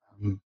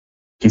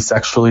 He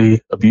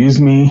sexually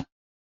abused me.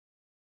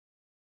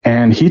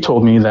 And he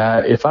told me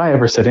that if I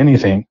ever said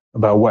anything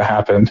about what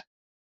happened,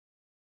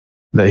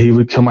 that he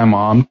would kill my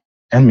mom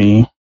and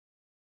me,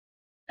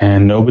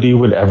 and nobody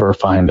would ever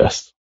find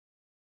us.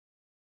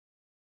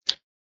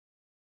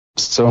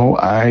 So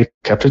I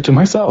kept it to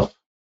myself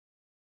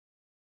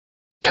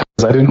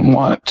because I didn't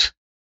want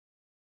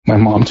my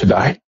mom to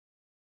die.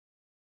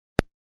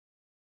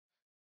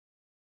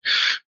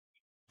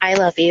 I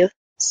love you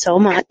so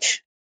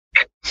much.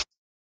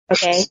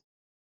 Okay.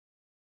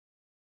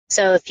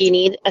 So if you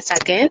need a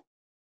second,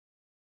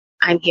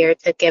 I'm here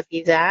to give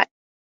you that.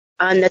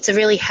 That's a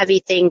really heavy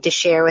thing to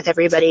share with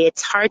everybody.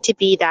 It's hard to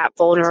be that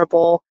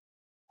vulnerable.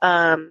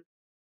 And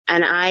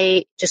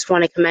I just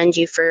want to commend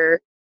you for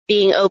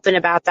being open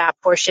about that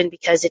portion,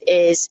 because it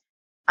is,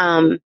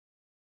 I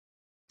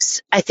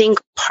think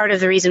part of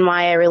the reason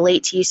why I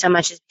relate to you so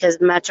much is because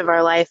much of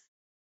our life,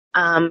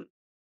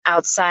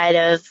 outside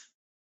of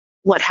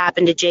what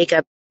happened to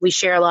Jacob, we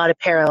share a lot of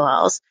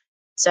parallels.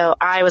 So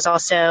I was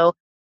also,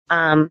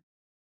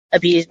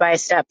 abused by a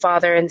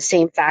stepfather in the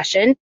same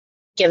fashion,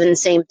 given the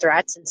same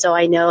threats. And so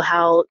I know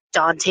how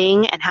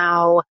daunting and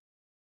how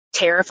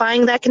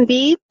terrifying that can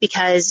be,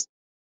 because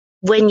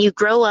when you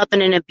grow up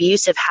in an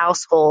abusive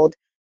household,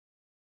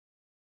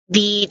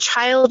 the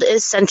child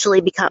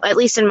essentially at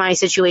least in my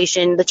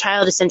situation, the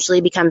child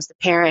essentially becomes the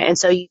parent. And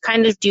so you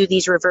kind of do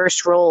these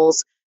reverse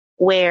roles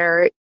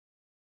where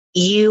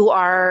you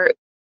are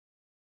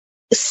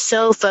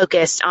so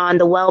focused on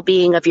the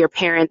well-being of your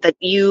parent that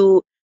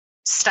you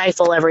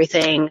stifle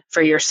everything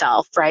for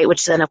yourself, right?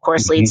 Which then, of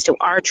course, leads to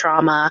our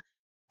trauma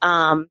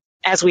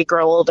as we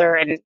grow older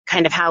and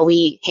kind of how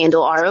we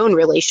handle our own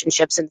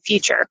relationships in the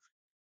future.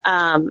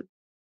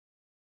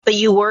 But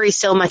you worry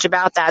so much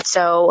about that.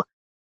 So,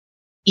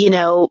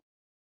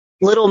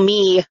 little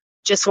me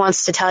just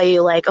wants to tell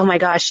you, like, oh my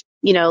gosh,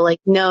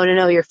 like, no,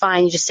 you're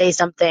fine. You just say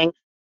something.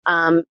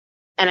 And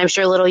I'm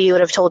sure little you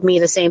would have told me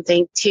the same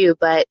thing too.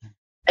 But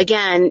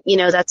again,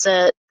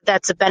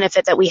 that's a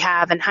benefit that we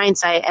have in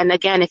hindsight. And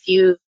again, if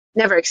you've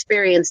never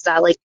experienced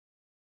that, like,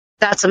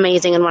 that's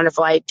amazing and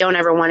wonderful. I don't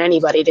ever want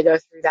anybody to go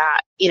through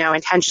that,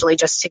 intentionally,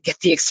 just to get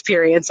the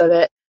experience of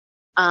it.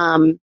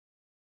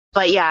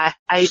 But yeah,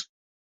 I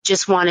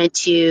just wanted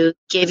to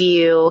give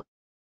you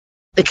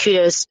the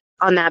kudos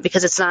on that,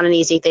 because it's not an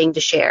easy thing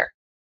to share,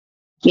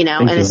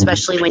 and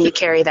especially when you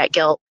carry that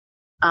guilt,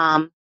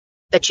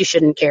 that you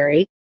shouldn't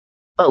carry,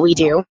 but we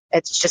do.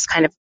 It's just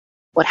kind of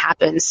what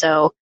happens.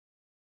 So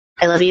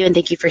I love you and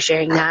thank you for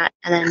sharing that.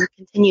 And then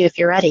continue if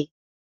you're ready.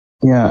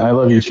 Yeah, I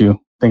love you too.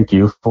 Thank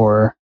you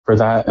for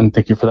that. And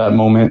thank you for that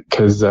moment,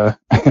 because I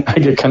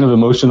get kind of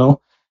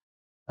emotional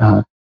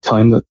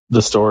telling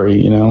the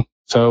story,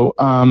 So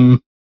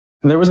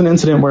there was an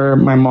incident where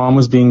my mom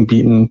was being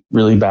beaten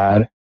really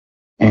bad,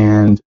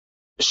 and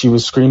she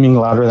was screaming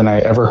louder than I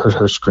ever heard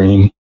her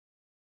scream.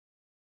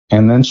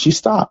 And then she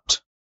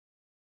stopped.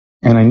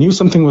 And I knew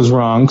something was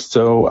wrong,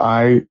 so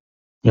I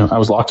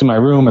was locked in my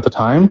room at the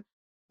time.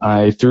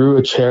 I threw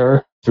a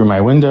chair through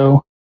my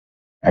window.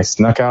 I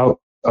snuck out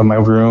of my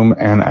room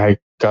and I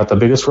got the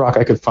biggest rock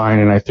I could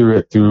find and I threw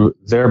it through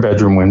their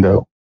bedroom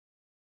window.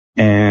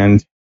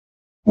 And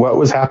what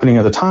was happening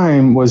at the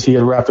time was he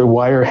had wrapped a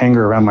wire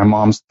hanger around my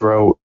mom's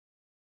throat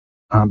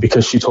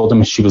because she told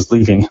him she was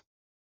leaving.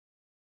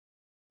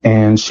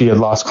 And she had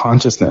lost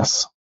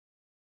consciousness.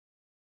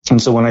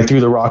 And so when I threw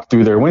the rock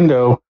through their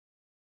window,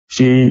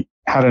 she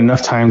had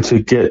enough time to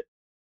get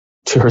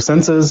to her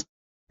senses,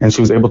 and she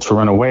was able to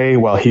run away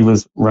while he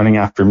was running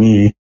after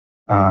me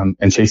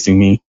and chasing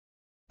me.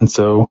 And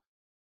so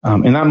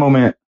in that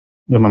moment,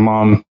 my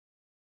mom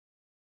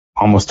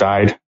almost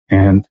died,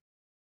 and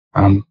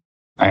I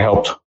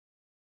helped,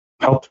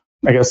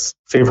 I guess,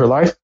 save her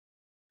life.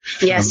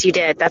 Yes, you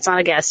did. That's not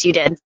a guess. You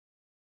did.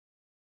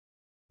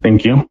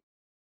 Thank you.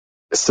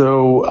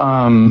 So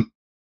I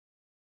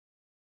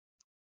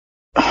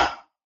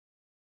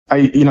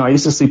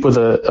used to sleep with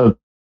a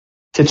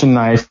kitchen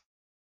knife,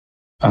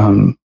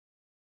 a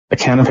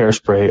can of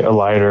hairspray, a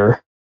lighter,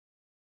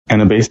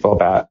 and a baseball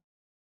bat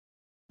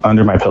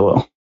under my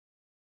pillow,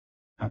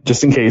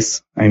 just in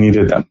case I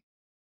needed them.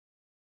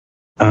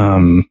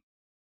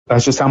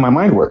 That's just how my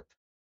mind worked.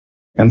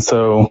 And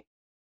so,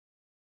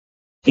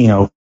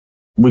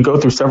 we go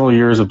through several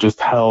years of just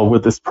hell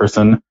with this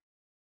person.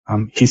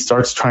 He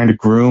starts trying to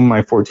groom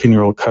my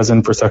 14-year-old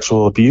cousin for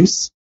sexual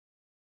abuse.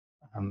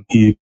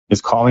 He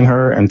is calling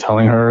her and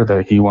telling her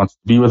that he wants to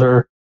be with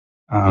her,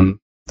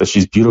 that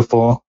she's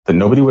beautiful, that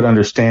nobody would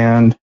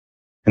understand,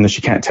 and that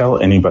she can't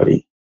tell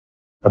anybody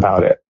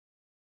about it.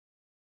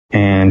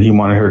 and he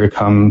wanted her to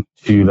come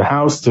to the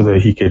house so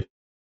that he could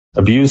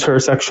abuse her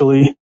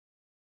sexually.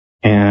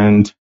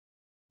 And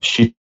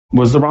she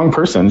was the wrong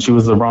person. She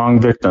was the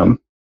wrong victim.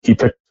 He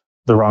picked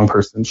the wrong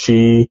person.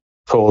 She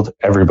told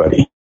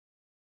everybody.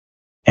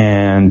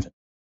 And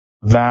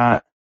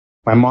that,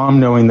 my mom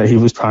knowing that he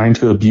was trying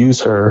to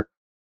abuse her,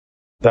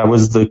 that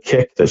was the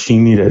kick that she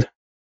needed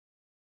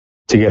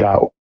to get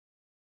out.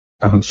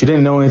 She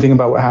didn't know anything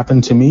about what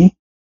happened to me.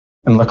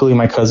 And luckily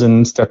my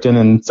cousin stepped in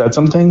and said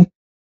something,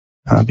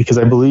 because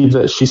I believe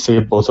that she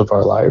saved both of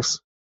our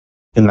lives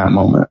in that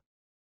moment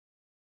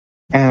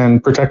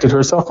and protected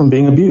herself from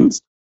being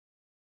abused,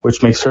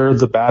 which makes her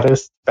the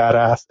baddest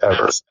badass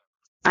ever.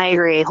 I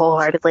agree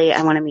wholeheartedly.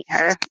 I want to meet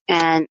her,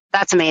 and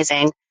that's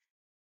amazing.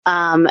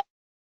 I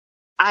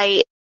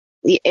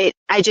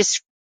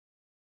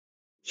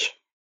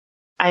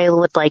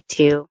would like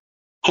to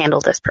handle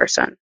this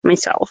person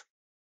myself.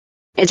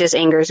 It just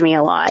angers me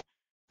a lot,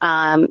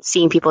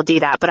 seeing people do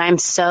that. But I'm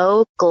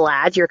so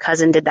glad your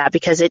cousin did that,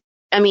 because it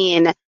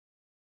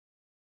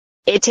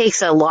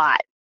takes a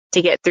lot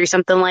to get through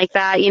something like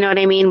that. You know what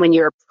I mean? When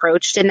you're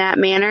approached in that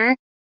manner.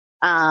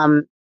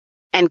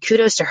 And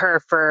kudos to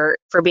her for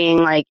being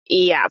like,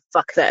 yeah,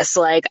 fuck this.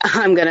 Like,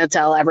 I'm going to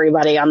tell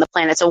everybody on the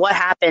planet. So what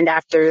happened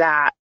after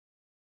that?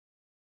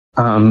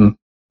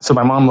 So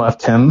my mom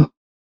left him,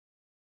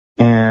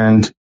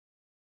 and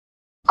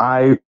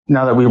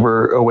now that we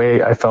were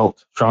away, I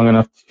felt strong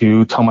enough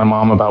to tell my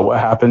mom about what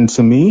happened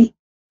to me.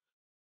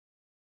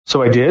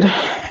 So I did.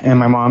 And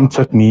my mom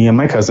took me and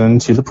my cousin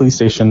to the police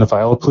station to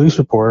file a police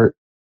report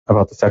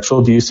about the sexual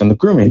abuse and the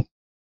grooming.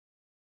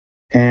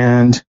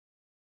 And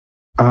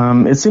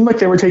it seemed like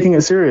they were taking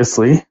it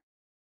seriously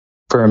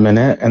for a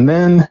minute, and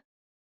then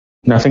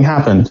nothing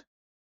happened.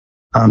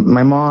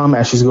 My mom,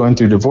 as she's going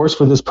through divorce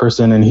with this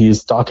person and he's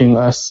stalking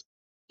us,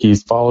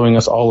 he's following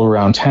us all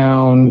around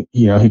town.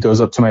 You know, he goes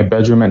up to my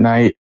bedroom at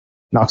night,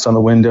 knocks on the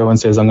window and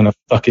says, I'm going to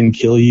fucking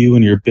kill you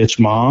and your bitch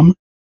mom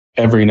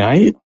every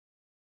night.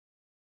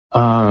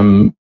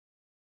 My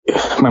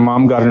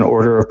mom got an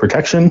order of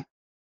protection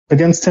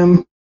against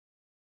him.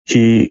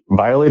 He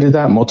violated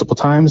that multiple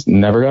times,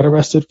 never got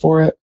arrested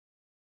for it.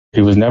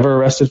 He was never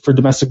arrested for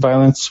domestic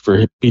violence,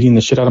 for beating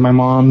the shit out of my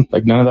mom.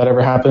 Like, none of that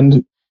ever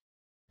happened.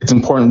 It's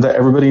important that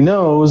everybody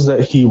knows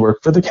that he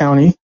worked for the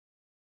county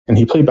and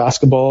he played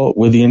basketball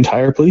with the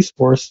entire police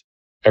force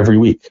every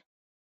week.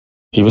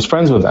 He was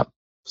friends with them.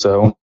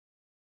 So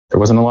there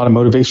wasn't a lot of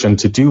motivation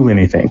to do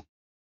anything.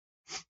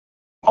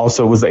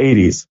 Also, it was the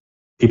 80s.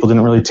 People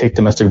didn't really take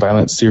domestic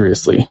violence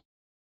seriously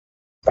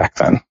back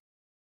then.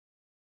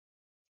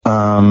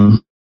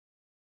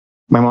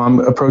 My mom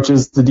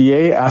approaches the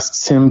DA,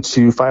 asks him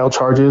to file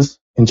charges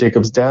in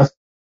Jacob's death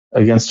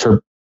against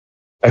her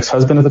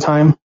ex-husband at the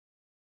time.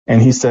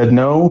 And he said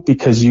no,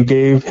 because you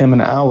gave him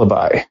an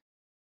alibi.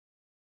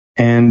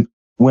 And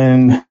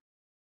when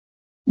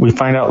we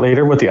find out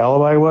later what the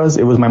alibi was,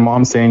 it was my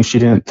mom saying she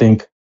didn't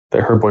think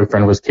that her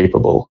boyfriend was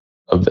capable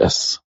of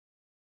this,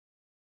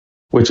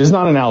 which is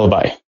not an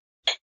alibi.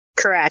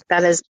 Correct.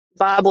 That is,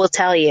 Bob will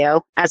tell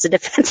you as a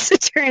defense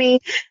attorney,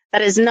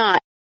 that is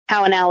not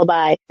how an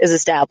alibi is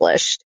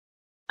established.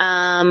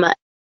 I'm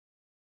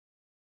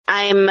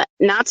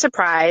not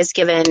surprised,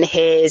 given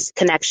his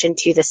connection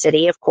to the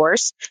city, of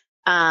course,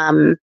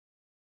 that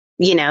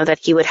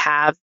he would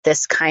have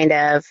this kind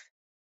of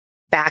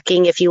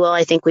backing, if you will.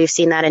 I think we've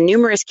seen that in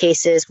numerous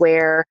cases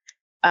where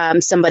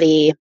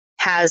somebody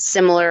has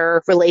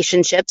similar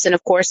relationships, and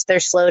of course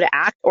they're slow to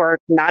act or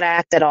not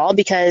act at all,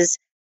 because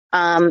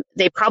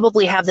they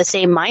probably have the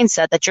same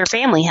mindset that your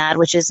family had,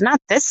 which is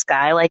not this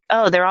guy. Like,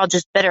 oh, they're all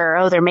just bitter.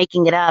 Oh, they're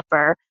making it up.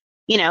 Or,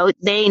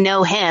 they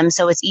know him.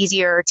 So it's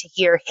easier to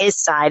hear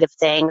his side of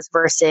things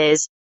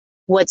versus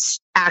what's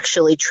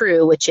actually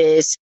true, which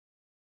is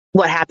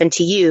what happened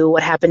to you,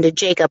 what happened to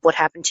Jacob, what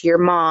happened to your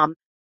mom,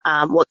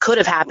 what could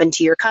have happened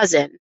to your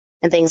cousin,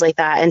 and things like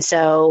that. And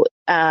so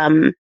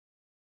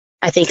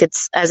I think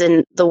it's, as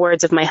in the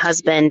words of my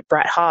husband,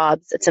 Brett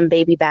Hobbs, it's some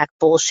baby back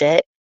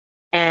bullshit.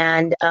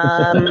 And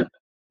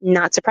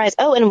not surprised.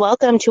 Oh, and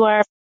welcome to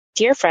our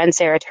dear friend,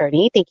 Sarah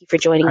Turney. Thank you for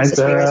joining us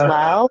here as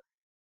well.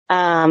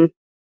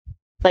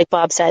 Like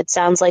Bob said,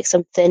 sounds like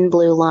some thin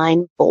blue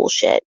line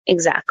bullshit.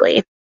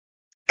 Exactly.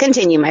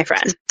 Continue, my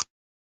friend.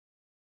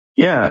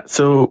 Yeah,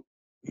 so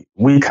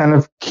we kind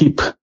of keep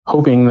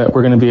hoping that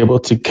we're going to be able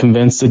to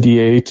convince the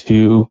DA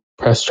to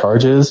press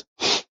charges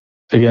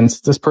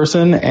against this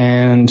person.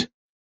 And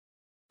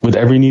with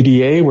every new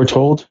DA, we're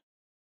told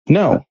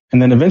no. And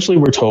then eventually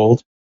we're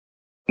told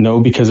no,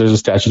 because there's a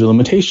statute of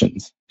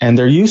limitations. And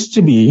there used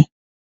to be,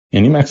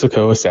 in New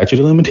Mexico, a statute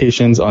of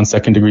limitations on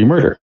second-degree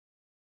murder.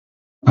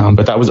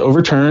 But that was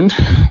overturned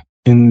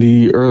in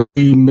the early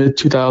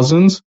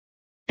mid-2000s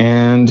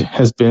and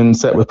has been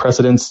set with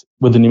precedents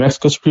with the New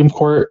Mexico Supreme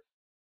Court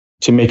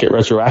to make it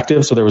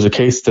retroactive. So there was a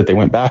case that they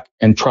went back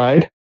and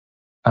tried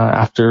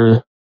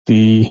after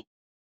the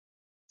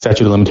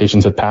statute of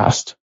limitations had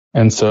passed.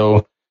 And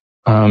so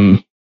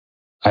I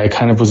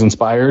kind of was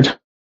inspired,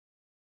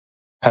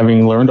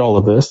 having learned all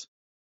of this,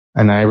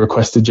 and I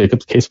requested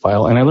Jacob's case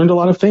file, and I learned a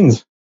lot of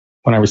things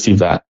when I received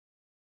that.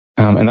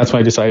 And that's when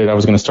I decided I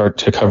was going to start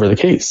to cover the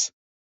case.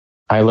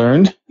 I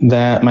learned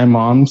that my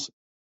mom's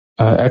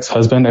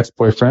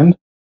ex-boyfriend,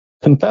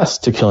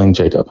 confessed to killing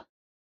Jacob.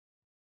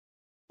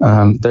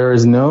 There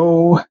is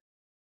no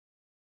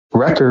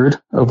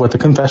record of what the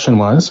confession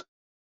was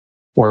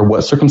or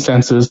what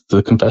circumstances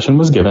the confession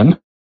was given.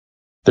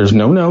 There's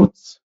no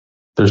notes.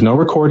 There's no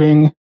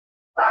recording.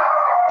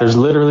 There's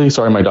literally,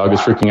 sorry, my dog is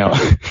freaking out.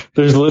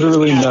 There's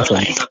literally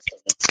nothing.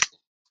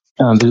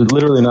 There's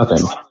literally nothing.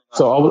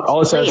 So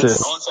all it says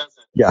is,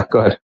 yeah, go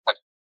ahead.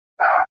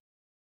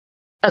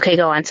 Okay,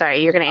 go on.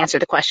 Sorry, you're going to answer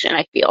the question,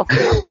 I feel.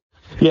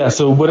 Yeah,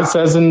 so what it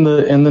says in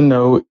the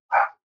note,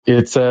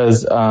 it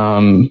says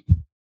the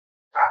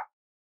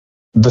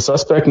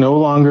suspect no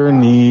longer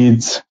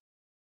needs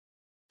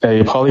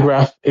a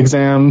polygraph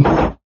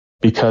exam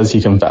because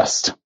he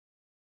confessed.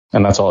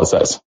 And that's all it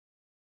says.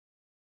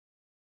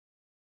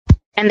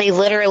 And they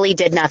literally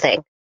did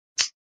nothing.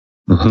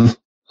 Mm-hmm.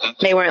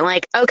 They weren't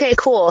like, okay,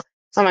 cool.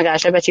 Oh my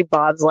gosh, I bet you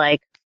Bob's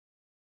like,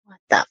 what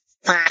the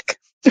fuck?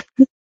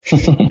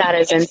 That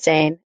is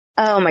insane.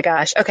 Oh my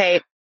gosh.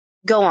 Okay,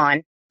 go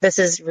on. This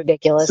is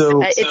ridiculous.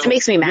 It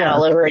makes me mad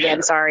all over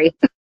again. Sorry.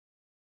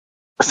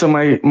 So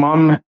my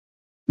mom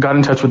got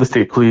in touch with the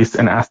state police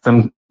and asked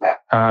them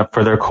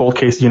for their cold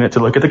case unit to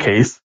look at the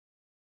case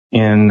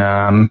in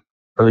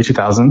early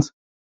 2000s.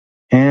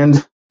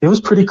 And it was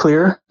pretty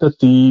clear that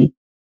the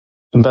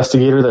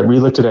investigator that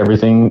re-looked at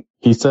everything,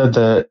 he said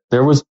that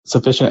there was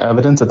sufficient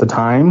evidence at the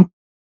time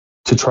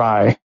to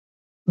try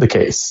the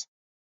case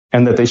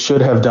and that they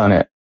should have done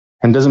it.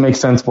 And it doesn't make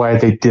sense why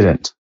they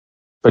didn't.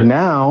 But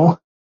now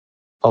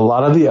a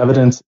lot of the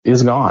evidence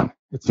is gone.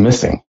 It's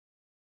missing.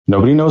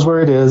 Nobody knows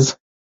where it is.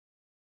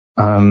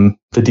 The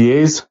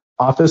DA's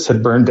office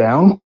had burned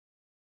down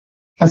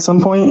at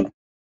some point.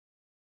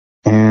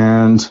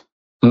 And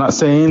I'm not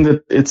saying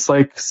that it's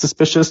like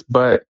suspicious,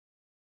 but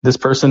this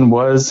person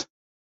was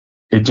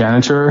a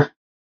janitor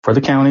for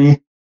the county,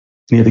 and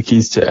he had the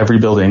keys to every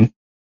building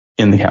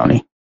in the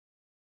county.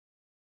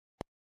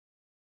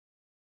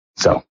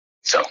 So.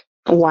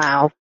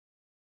 Wow.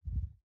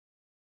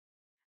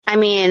 I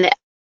mean,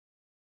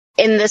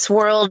 in this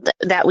world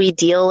that we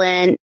deal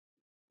in,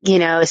 you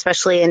know,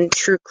 especially in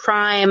true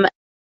crime,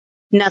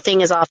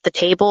 nothing is off the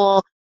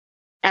table.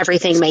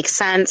 Everything makes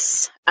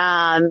sense.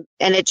 And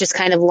it just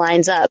kind of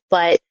lines up.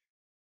 But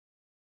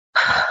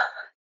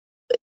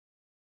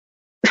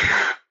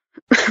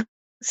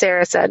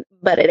Sarah said,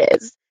 but it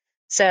is.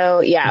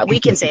 So yeah, we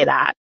can say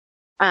that.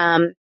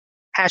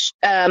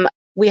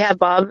 We have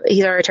Bob,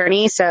 he's our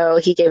attorney, so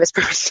he gave us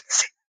permission.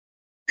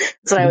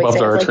 That's what I always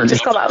say. Like,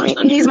 just call out me.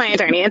 He's my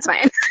attorney. It's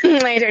fine.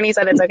 My attorney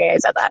said it's okay. I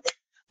said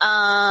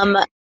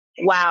that.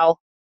 Wow.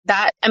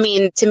 That, I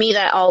mean, to me,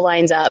 that all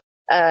lines up.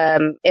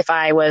 If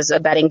I was a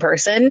betting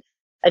person,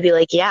 I'd be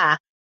like, yeah.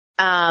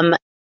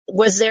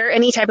 Was there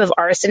any type of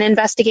arson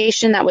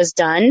investigation that was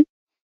done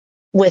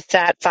with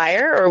that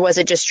fire, or was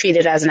it just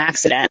treated as an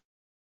accident?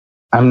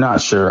 I'm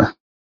not sure.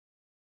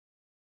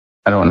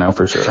 I don't know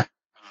for sure.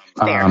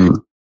 Fair.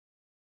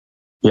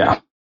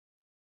 Yeah.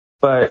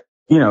 But,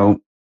 you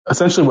know,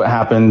 essentially what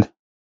happened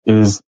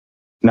is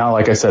now,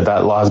 like I said,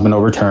 that law has been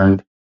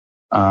overturned.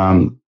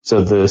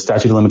 So the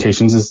statute of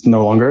limitations is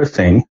no longer a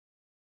thing.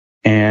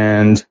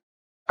 And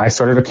I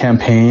started a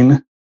campaign,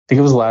 I think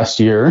it was last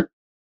year,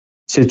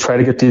 to try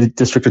to get the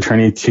district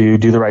attorney to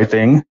do the right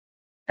thing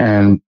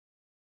and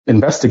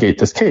investigate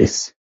this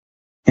case.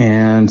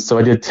 And so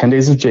I did 10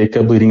 Days of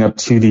Jacob leading up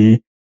to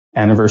the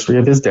anniversary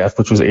of his death,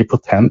 which was April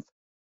 10th,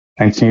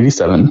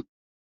 1987,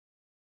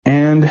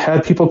 and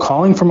had people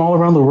calling from all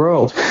around the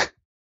world.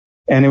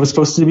 And it was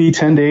supposed to be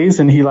 10 days,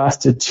 and he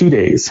lasted 2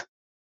 days.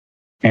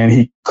 And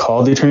he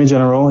called the attorney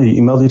general, he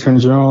emailed the attorney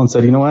general and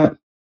said, you know what?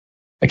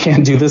 I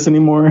can't do this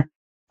anymore.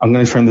 I'm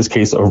going to turn this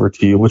case over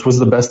to you, which was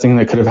the best thing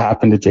that could have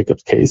happened to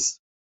Jacob's case.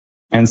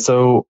 And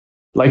so,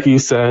 like you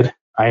said,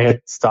 I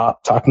had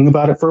stopped talking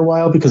about it for a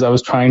while because I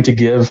was trying to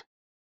give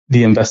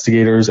the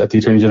investigators at the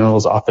attorney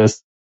general's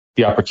office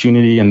the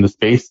opportunity and the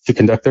space to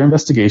conduct their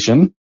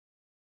investigation.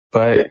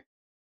 But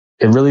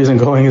it really isn't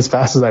going as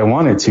fast as I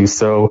wanted to.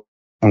 So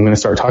I'm going to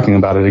start talking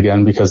about it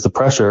again because the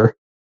pressure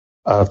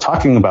of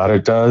talking about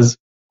it does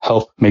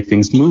help make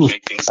things move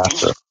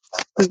faster.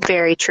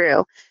 Very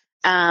true.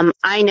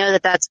 I know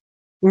that that's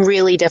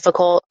really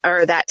difficult,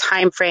 or that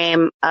time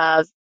frame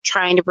of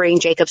trying to bring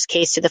Jacob's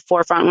case to the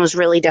forefront was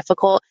really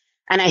difficult.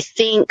 And I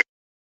think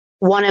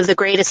one of the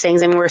greatest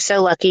things, I mean, we're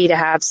so lucky to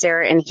have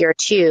Sarah in here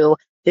too,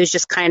 who's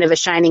just kind of a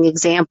shining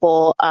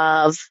example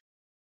of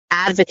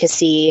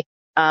advocacy,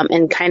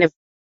 and kind of,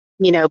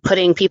 you know,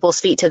 putting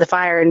people's feet to the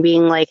fire and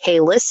being like,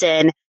 hey,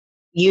 listen,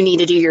 you need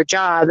to do your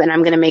job, and I'm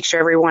going to make sure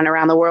everyone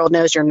around the world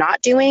knows you're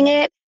not doing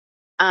it.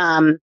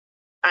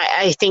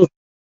 I think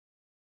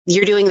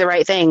you're doing the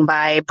right thing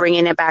by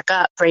bringing it back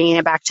up, bringing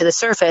it back to the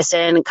surface,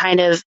 and kind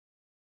of,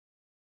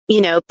 you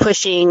know,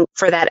 pushing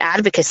for that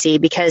advocacy,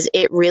 because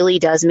it really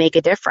does make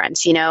a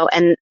difference, you know.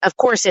 And of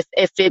course, if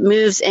it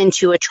moves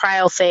into a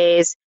trial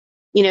phase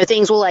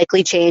things will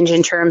likely change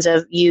in terms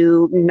of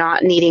you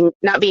not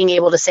being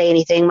able to say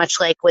anything, much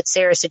like with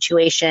Sarah's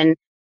situation,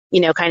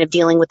 kind of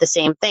dealing with the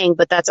same thing.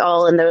 But that's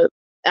all in the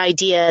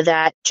idea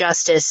that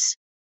justice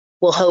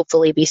will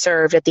hopefully be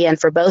served at the end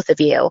for both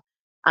of you,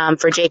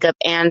 for Jacob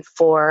and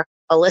for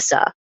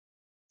Alyssa.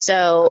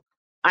 So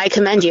I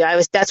commend you.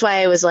 That's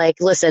why I was like,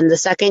 listen, the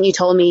second you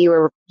told me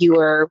you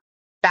were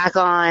back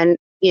on,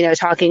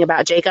 talking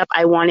about Jacob,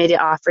 I wanted to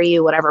offer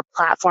you whatever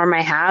platform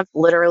I have.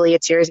 Literally,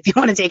 it's yours. If you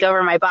want to take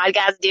over my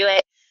podcast, do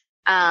it.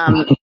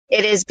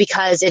 It is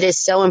because it is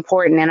so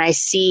important. And I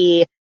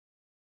see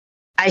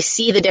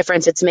the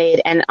difference it's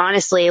made. And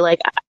honestly, like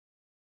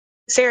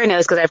Sarah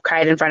knows because I've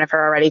cried in front of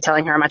her already,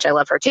 telling her how much I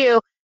love her too.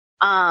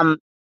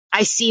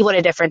 I see what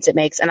a difference it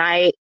makes. And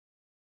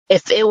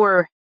if it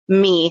were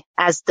me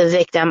as the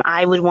victim,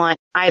 I would want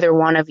either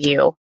one of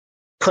you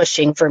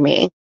pushing for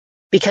me,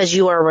 because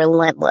you are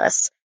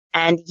relentless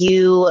and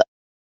you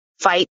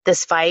fight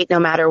this fight no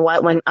matter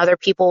what, when other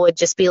people would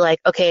just be like,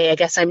 okay, I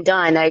guess I'm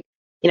done.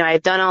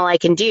 I've done all I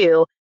can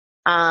do.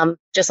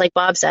 Just like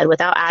Bob said,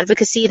 without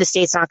advocacy, the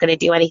state's not going to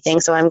do anything.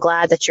 So I'm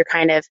glad that you're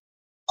kind of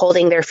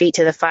holding their feet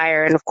to the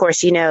fire. And of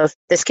course,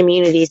 this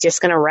community is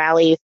just going to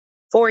rally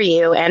for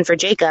you and for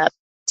Jacob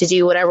to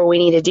do whatever we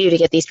need to do to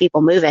get these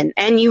people moving.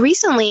 And you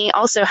recently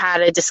also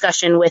had a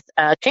discussion with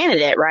a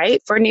candidate,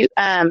 right? For new,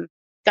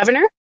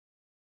 governor?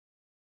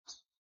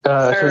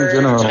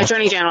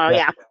 Attorney General,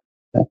 yeah.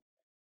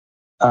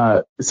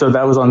 So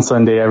that was on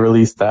Sunday. I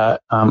released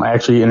that. I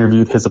actually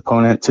interviewed his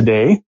opponent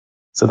today,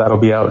 so that'll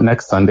be out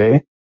next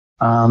Sunday.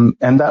 And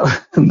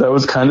that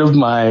was kind of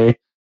my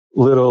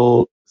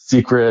little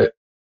secret,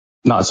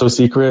 not so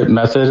secret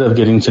method of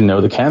getting to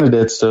know the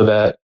candidates, so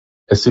that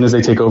as soon as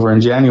they take over in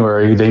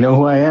January, they know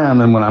who I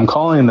am. And when I'm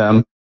calling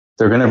them,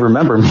 they're going to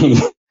remember me.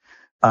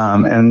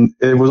 And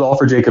it was all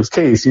for Jacob's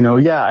case.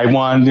 I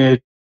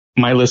wanted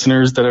my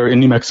listeners that are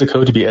in New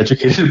Mexico to be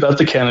educated about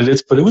the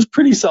candidates, but it was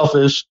pretty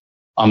selfish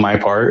on my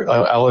part.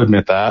 I'll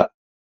admit that.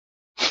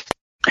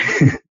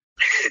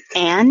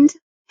 And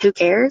who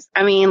cares?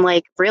 I mean,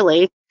 like,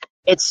 really,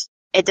 it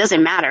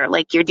doesn't matter.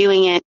 Like, you're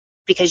doing it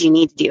because you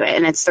need to do it,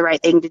 and it's the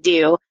right thing to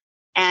do.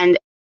 And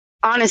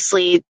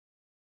honestly,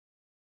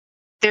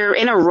 they're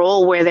in a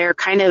role where they're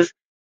kind of,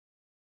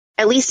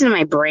 at least in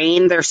my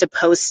brain, they're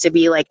supposed to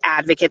be like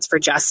advocates for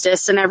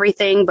justice and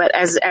everything. But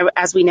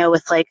as we know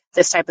with like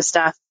this type of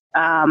stuff,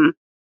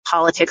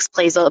 politics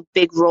plays a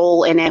big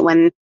role in it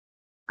when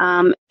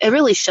it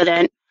really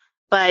shouldn't.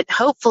 But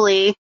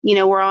hopefully,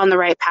 we're on the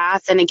right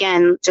path. And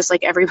again, just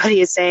like everybody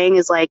is saying,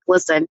 is like,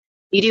 listen,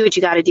 you do what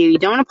you got to do. You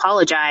don't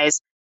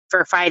apologize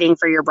for fighting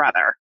for your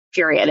brother,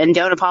 period. And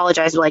don't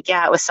apologize like,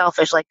 yeah, it was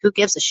selfish. Like, who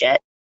gives a shit?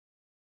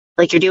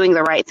 Like, you're doing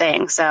the right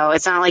thing. So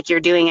it's not like you're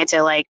doing it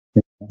to like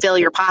fill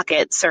your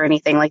pockets or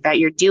anything like that.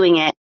 You're doing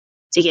it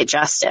to get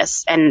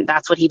justice. And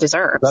that's what he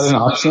deserves. Is that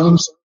an option?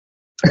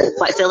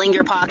 What, filling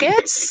your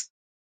pockets?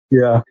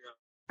 Yeah.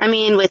 I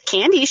mean, with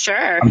candy,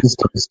 sure. I'm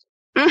just pissed.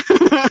 I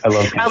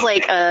love candy. I was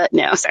like,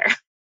 no, sir.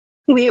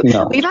 We've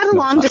had a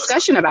long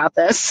discussion about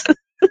this.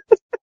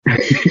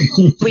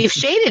 We've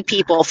shaded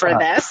people for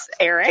this,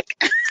 Eric.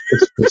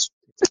 It's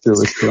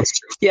true.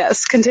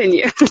 Yes,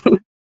 continue.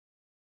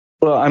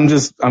 Well, I'm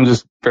just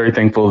very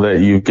thankful that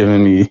you've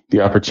given me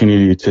the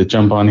opportunity to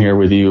jump on here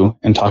with you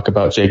and talk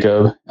about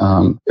Jacob.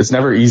 It's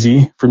never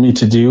easy for me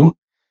to do,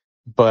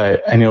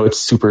 but I know it's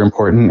super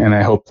important. And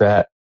I hope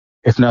that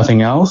if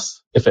nothing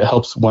else, if it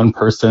helps one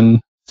person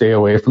stay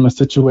away from a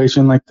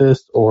situation like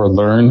this or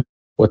learn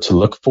what to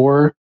look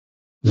for,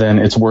 then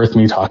it's worth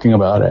me talking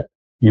about it.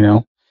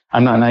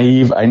 I'm not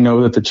naive. I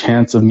know that the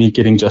chance of me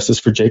getting justice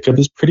for Jacob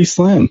is pretty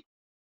slim.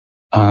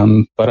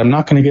 But I'm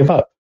not going to give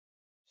up.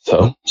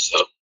 So.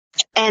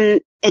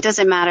 And it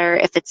doesn't matter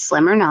if it's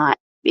slim or not.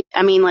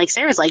 I mean, like,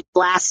 Sarah's like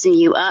blasting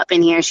you up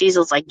in here. She's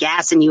just like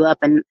gassing you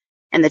up in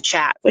the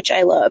chat, which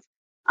I love.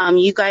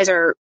 You guys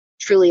are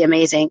truly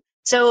amazing.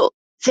 So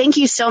thank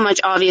you so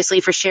much,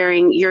 obviously, for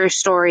sharing your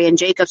story and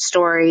Jacob's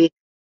story.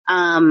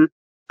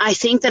 I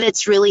think that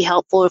it's really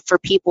helpful for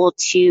people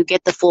to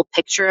get the full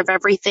picture of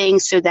everything,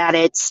 so that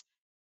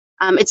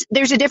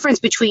there's a difference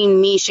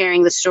between me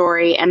sharing the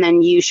story and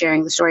then you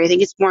sharing the story. I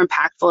think it's more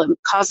impactful. It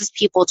causes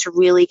people to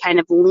really kind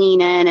of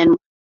lean in and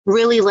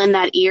really lend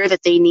that ear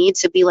that they need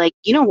to be like,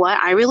 you know what,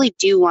 I really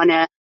do want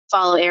to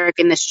follow Eric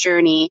in this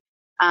journey.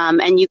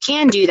 And you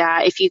can do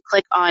that if you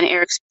click on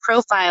Eric's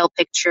profile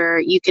picture.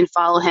 You can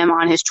follow him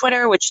on his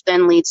Twitter, which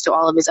then leads to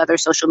all of his other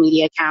social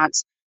media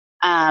accounts.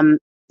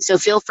 So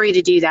feel free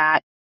to do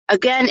that.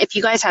 Again, if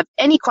you guys have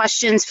any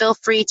questions, feel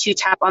free to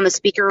tap on the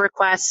speaker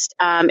request.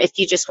 If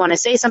you just want to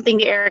say something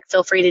to Eric,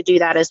 feel free to do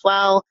that as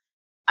well.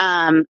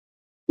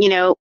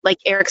 Like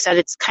Eric said,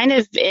 it's kind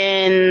of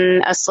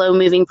in a slow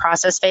moving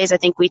process phase. I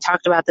think we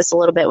talked about this a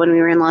little bit when we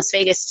were in Las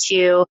Vegas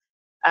too.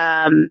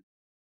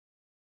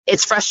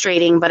 It's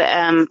frustrating, but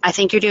I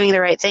think you're doing the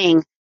right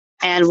thing.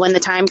 And when the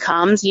time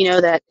comes,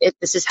 that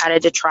this is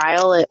headed to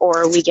trial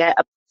or we get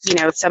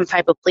some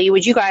type of plea,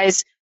 would you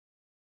guys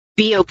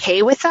be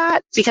okay with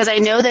that? Because I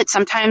know that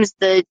sometimes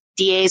the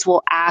DAs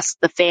will ask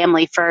the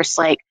family first,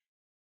 like,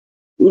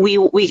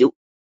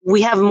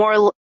 we have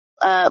more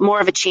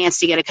of a chance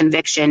to get a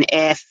conviction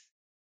if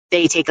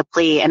they take a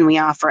plea and we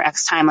offer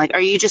X time. Like,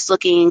 are you just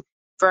looking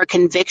for a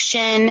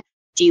conviction?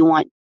 Do you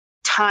want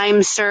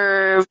time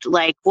served?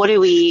 Like,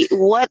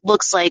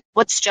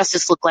 what's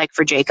justice look like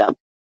for Jacob?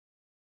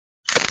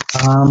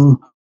 I'm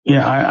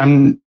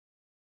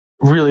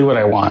really what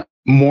I want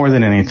more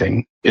than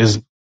anything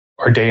is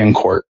our day in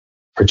court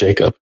for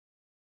Jacob.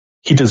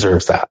 He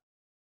deserves that.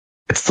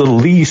 It's the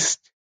least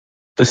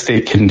the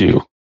state can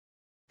do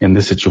in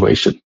this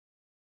situation.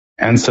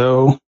 And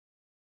so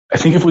I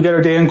think if we get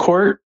our day in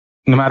court,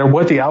 no matter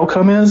what the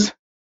outcome is,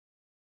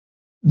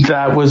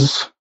 that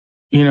was,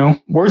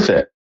 worth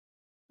it.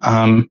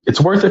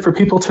 It's worth it for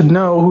people to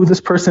know who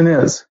this person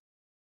is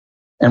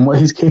and what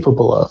he's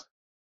capable of.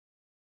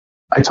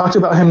 I talked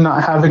about him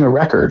not having a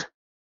record.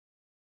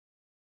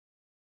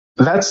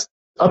 That's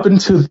up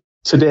until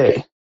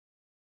today.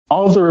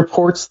 All of the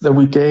reports that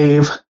we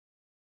gave,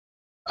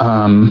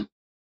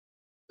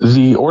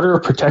 the order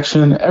of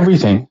protection,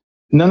 everything,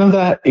 none of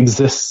that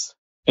exists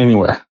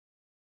anywhere.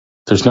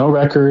 There's no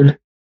record.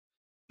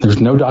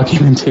 There's no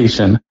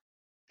documentation.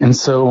 And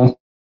so,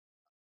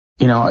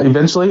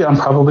 eventually I'm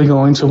probably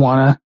going to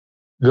want to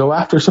go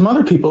after some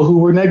other people who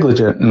were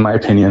negligent, in my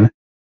opinion,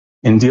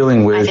 in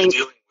dealing with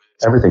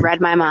everything.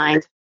 Read my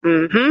mind.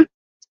 Mm-hmm.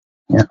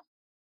 Yeah.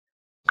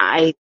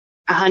 I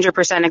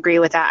 100% agree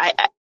with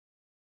that.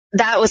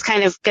 That was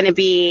kind of going to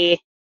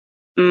be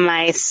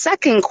my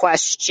second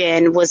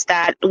question, was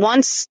that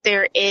once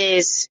there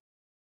is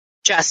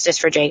justice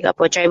for Jacob,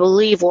 which I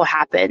believe will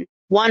happen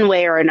one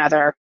way or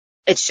another,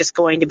 it's just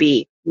going to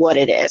be what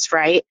it is,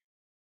 right?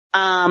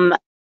 I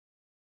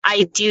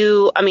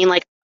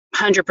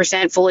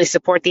 100% fully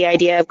support the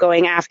idea of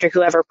going after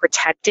whoever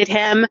protected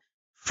him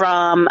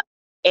from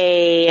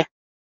a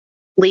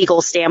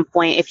legal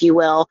standpoint, if you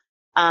will,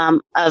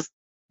 of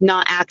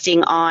not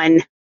acting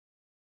on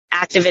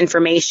active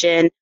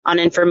information, on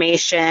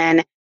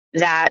information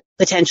that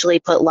potentially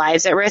put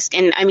lives at risk.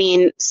 And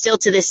still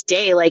to this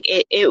day, like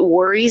it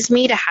worries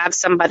me to have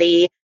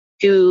somebody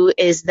who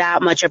is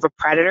that much of a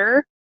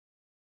predator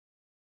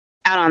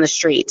out on the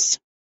streets.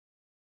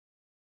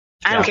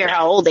 I don't care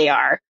how old they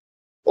are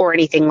or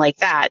anything like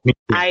that.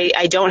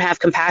 I don't have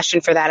compassion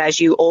for that as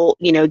you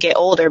get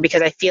older,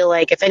 because I feel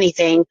like if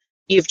anything,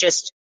 you've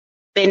just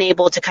been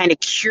able to kind of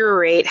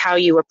curate how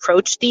you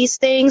approach these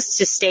things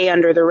to stay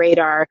under the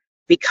radar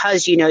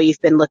because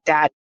you've been looked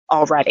at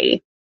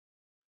already.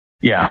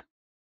 Yeah,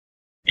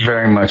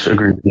 very much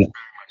agree with you.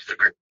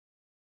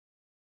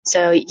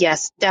 So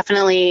yes,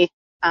 definitely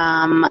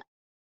on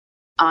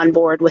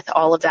board with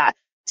all of that.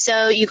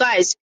 So you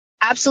guys,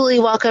 absolutely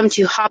welcome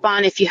to hop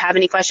on if you have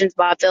any questions.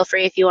 Bob, feel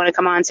free if you want to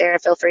come on. Sarah,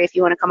 feel free if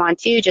you want to come on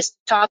too. Just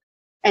talk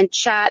and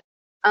chat.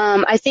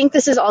 I think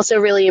this is also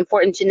really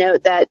important to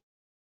note that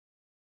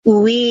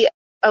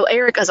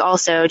Eric is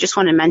also, just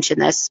want to mention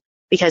this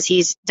because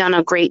he's done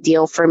a great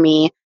deal for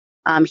me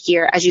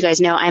here. As you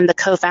guys know, I'm the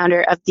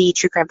co-founder of the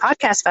True Crime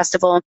Podcast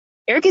Festival.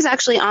 Eric is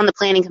actually on the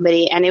planning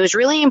committee, and it was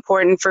really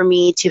important for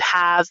me to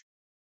have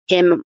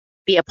him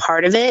be a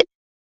part of it.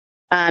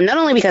 Not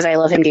only because I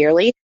love him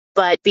dearly,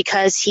 but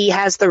because he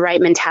has the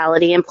right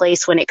mentality in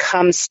place when it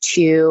comes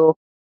to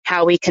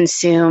how we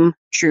consume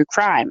true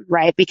crime,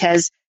 right?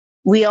 Because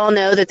we all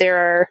know that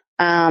there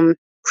are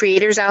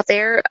creators out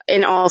there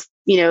in all,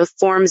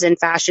 forms and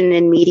fashion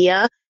and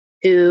media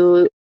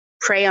who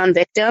prey on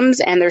victims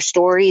and their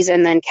stories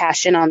and then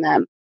cash in on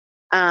them.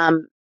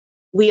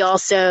 We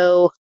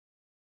also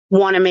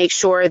want to make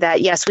sure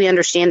that, yes, we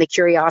understand the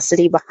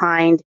curiosity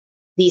behind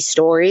these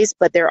stories,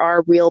 but there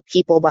are real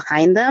people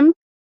behind them.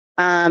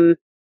 And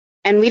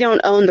we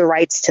don't own the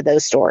rights to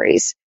those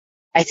stories.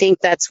 I think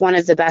that's one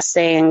of the best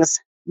things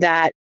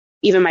that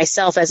even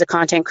myself as a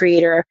content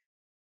creator,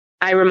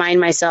 I remind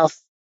myself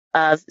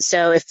of.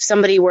 So if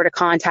somebody were to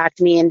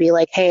contact me and be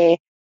like, hey,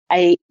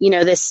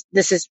 this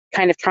is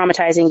kind of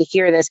traumatizing to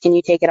hear this. Can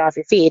you take it off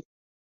your feed?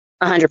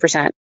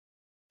 100%.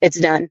 It's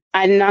done.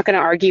 I'm not going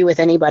to argue with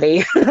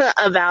anybody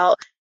about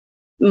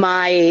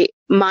my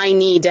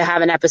need to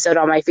have an episode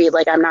on my feed.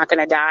 Like, I'm not going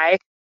to die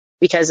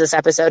because this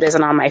episode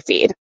isn't on my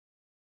feed.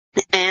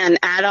 And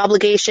ad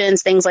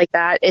obligations, things like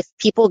that. If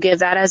people give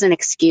that as an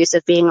excuse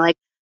of being like,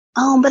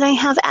 oh, but I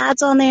have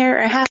ads on there,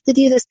 I have to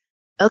do this.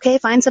 Okay,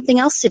 find something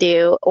else to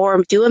do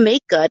or do a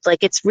make good.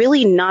 Like, it's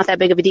really not that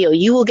big of a deal.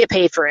 You will get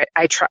paid for it.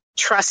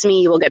 Trust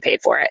me, you will get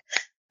paid for it.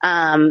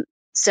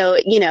 So,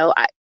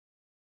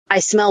 I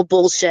smell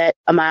bullshit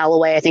a mile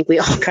away. I think we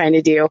all kind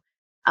of do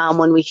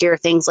when we hear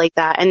things like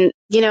that. And,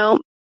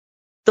 the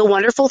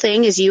wonderful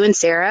thing is you and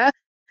Sarah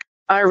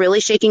are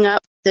really shaking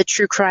up the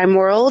true crime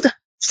world.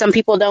 Some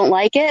people don't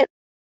like it,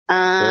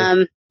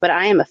 but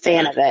I am a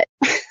fan of it.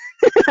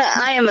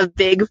 I am a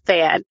big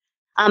fan.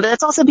 But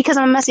that's also because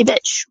I'm a messy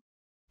bitch.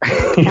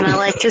 And I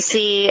like to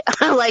see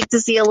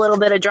a little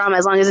bit of drama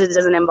as long as it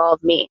doesn't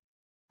involve me.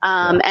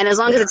 And as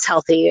long as it's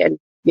healthy and,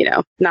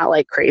 not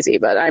like crazy,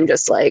 but I'm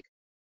just like,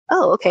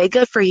 oh, okay,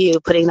 good for you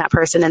putting that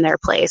person in their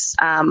place.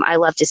 I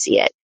love to see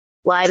it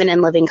live and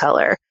in living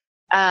color.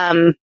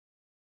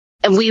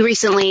 we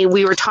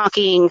were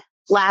talking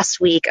last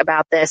week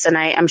about this, and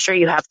I'm sure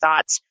you have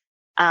thoughts.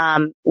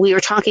 We were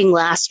talking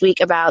last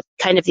week about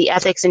kind of the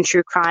ethics in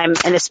true crime,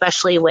 and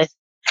especially with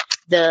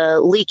the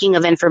leaking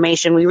of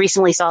information. We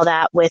recently saw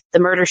that with the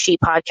Murder Sheet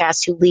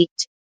podcast, who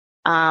leaked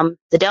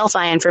the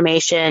Delphi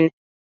information,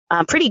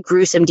 pretty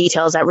gruesome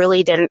details that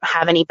really didn't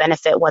have any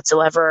benefit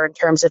whatsoever in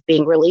terms of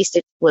being released.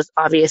 It was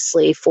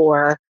obviously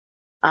for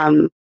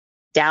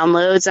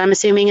downloads, I'm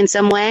assuming, in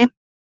some way.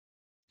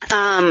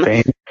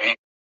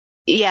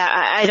 Yeah,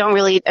 I don't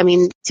really, I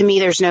mean, to me,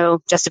 there's no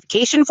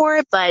justification for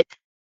it, but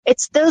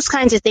it's those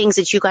kinds of things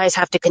that you guys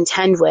have to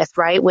contend with,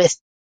 right? With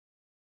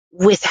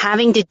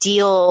having to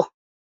deal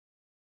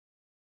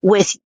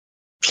with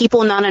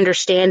people not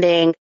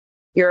understanding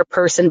you're a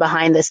person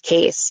behind this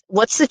case.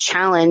 What's the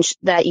challenge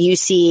that you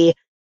see,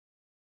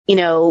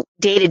 day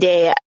to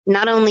day,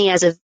 not only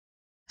as a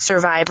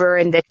survivor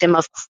and victim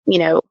of,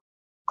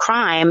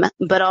 crime,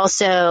 but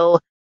also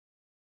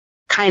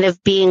kind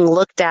of being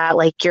looked at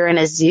like you're in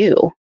a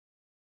zoo?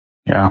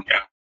 Yeah.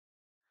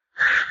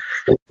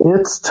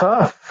 It's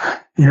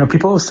tough.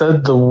 People have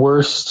said the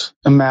worst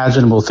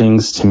imaginable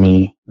things to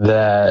me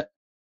that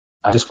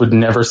I just would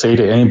never say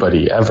to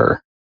anybody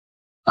ever.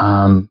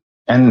 And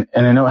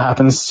I know it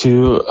happens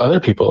to other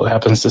people. It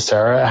happens to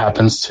Sarah. It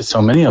happens to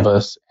so many of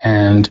us.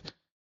 And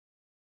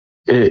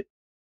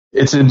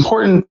it's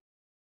important.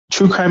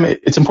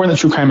 It's important that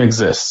true crime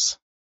exists,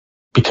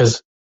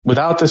 because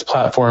without this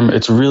platform,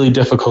 it's really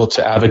difficult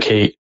to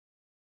advocate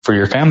for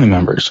your family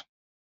members.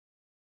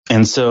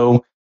 And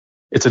so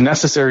it's a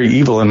necessary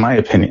evil, in my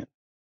opinion.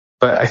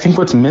 But I think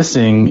what's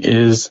missing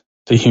is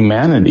the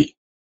humanity.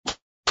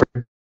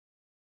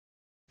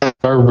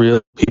 Are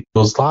real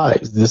people's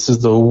lives. This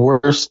is the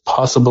worst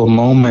possible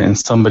moment in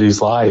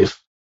somebody's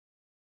life.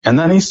 And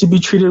that needs to be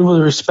treated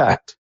with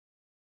respect.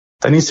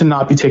 That needs to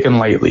not be taken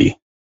lightly.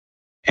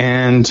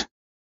 And,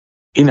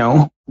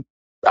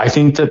 I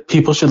think that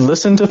people should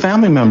listen to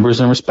family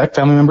members and respect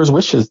family members'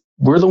 wishes.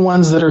 We're the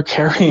ones that are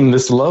carrying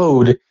this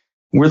load.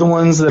 We're the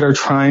ones that are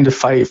trying to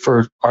fight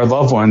for our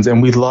loved ones.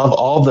 And we love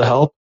all the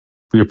help.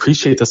 We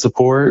appreciate the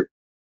support.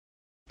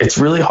 It's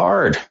really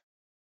hard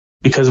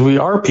because we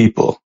are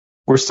people.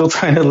 We're still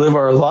trying to live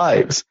our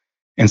lives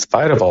in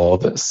spite of all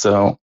of this.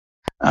 So,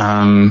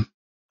 I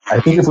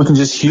think if we can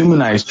just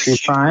humanize true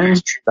crime,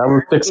 that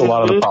would fix a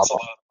lot of the problem.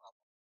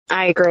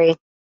 I agree.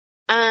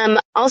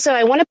 Also,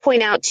 I want to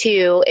point out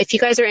too, if you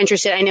guys are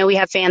interested, I know we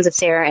have fans of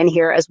Sarah in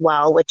here as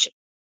well, which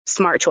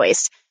smart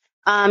choice.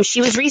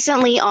 She was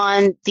recently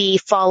on the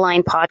Fall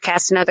Line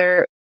podcast,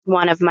 another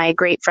one of my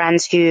great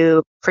friends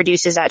who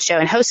produces that show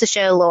and hosts the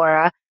show,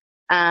 Laura,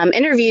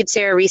 interviewed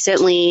Sarah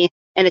recently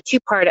in a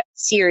 2-part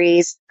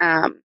series,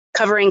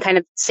 covering kind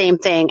of the same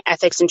thing,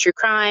 ethics and true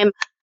crime,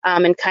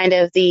 and kind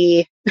of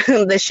the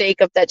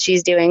shake up that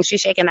she's doing.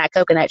 She's shaking that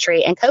coconut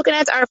tree, and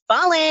coconuts are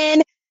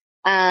falling.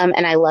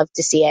 And I love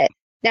to see it.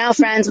 Now,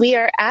 friends, we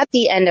are at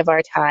the end of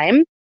our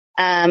time.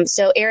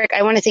 So Eric,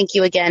 I want to thank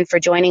you again for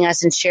joining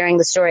us and sharing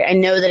the story. I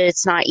know that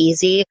it's not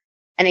easy.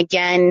 And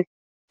again,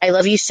 I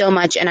love you so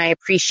much and I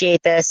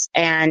appreciate this.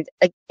 And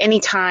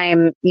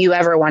anytime you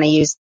ever want to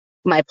use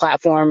my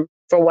platform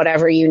for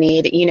whatever you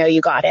need,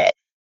 you got it.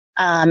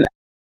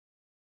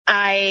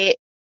 I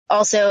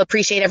also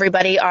appreciate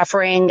everybody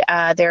offering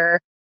their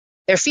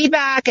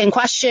feedback and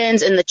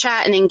questions in the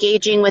chat and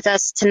engaging with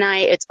us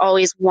tonight. It's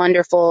always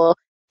wonderful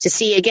to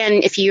see. Again,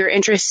 if you're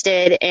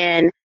interested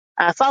in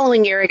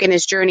following Eric in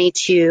his journey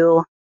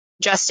to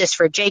justice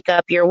for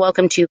Jacob, you're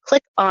welcome to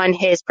click on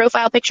his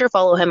profile picture,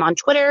 follow him on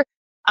Twitter,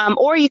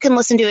 or you can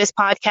listen to his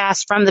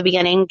podcast from the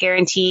beginning.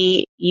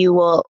 Guarantee you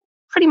will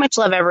pretty much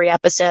love every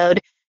episode.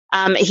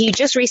 He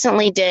just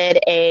recently did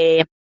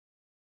a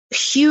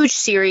huge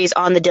series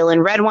on the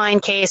Dylan Redwine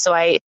case.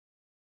 So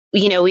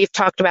we've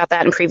talked about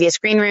that in previous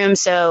Green Room.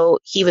 So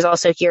he was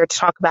also here to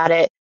talk about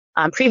it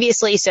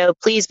previously. So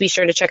please be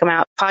sure to check him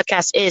out.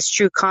 Podcast is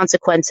True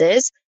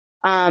Consequences.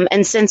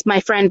 And since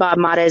my friend Bob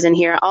Mata is in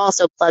here, I'll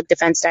also plug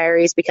Defense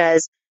Diaries,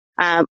 because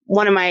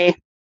one of my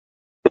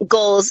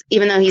goals,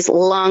 even though he's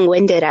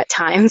long-winded at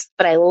times,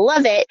 but I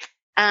love it,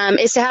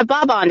 is to have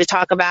Bob on to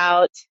talk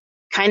about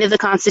kind of the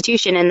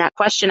Constitution and that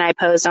question I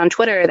posed on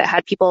Twitter that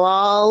had people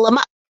all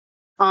amok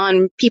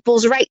on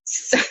people's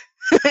rights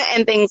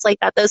and things like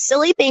that, those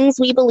silly things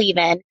we believe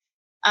in.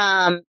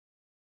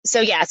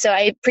 So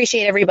I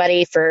appreciate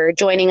everybody for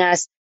joining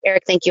us.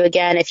 Eric, thank you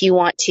again. If you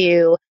want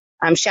to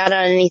shout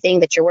out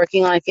anything that you're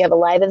working on, if you have a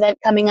live event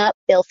coming up,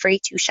 feel free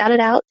to shout it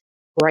out.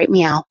 Write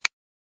me out.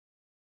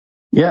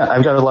 Yeah,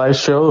 I've got a live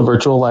show, a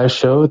virtual live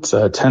show. It's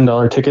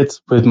 $10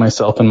 tickets with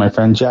myself and my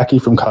friend Jackie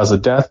from Cause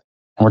of Death.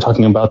 And we're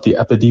talking about the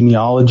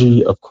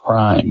epidemiology of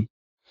crime.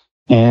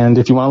 And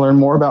if you want to learn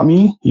more about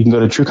me, you can go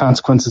to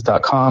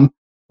trueconsequences.com.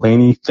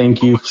 Lanie,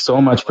 thank you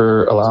so much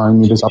for allowing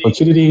me this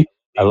opportunity.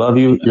 I love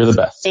you. You're the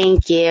best.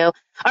 Thank you.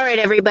 All right,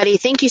 everybody.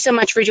 Thank you so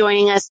much for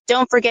joining us.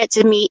 Don't forget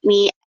to meet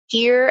me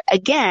here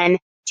again,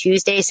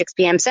 Tuesday, 6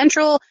 p.m.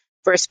 Central,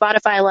 for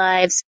Spotify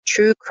Live's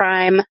True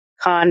Crime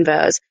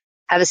Convos.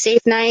 Have a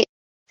safe night.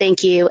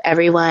 Thank you,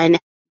 everyone.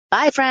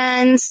 Bye,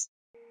 friends.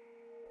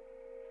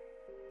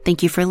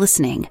 Thank you for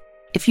listening.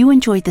 If you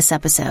enjoyed this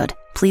episode,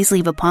 please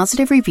leave a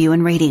positive review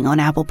and rating on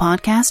Apple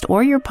Podcast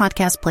or your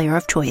podcast player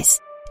of choice.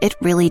 It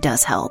really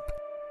does help.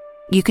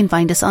 You can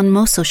find us on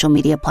most social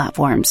media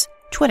platforms,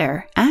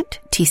 Twitter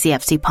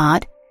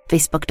 @TCFCPod,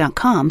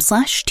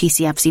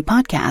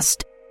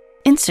 Facebook.com/TCFCPodcast,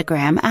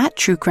 Instagram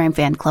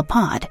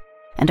 @TrueCrimeFanClubPod,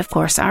 and of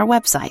course our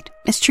website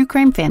is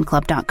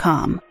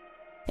TrueCrimeFanClub.com.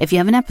 If you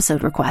have an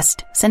episode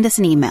request, send us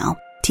an email,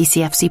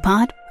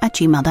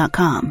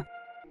 tcfcpod@gmail.com.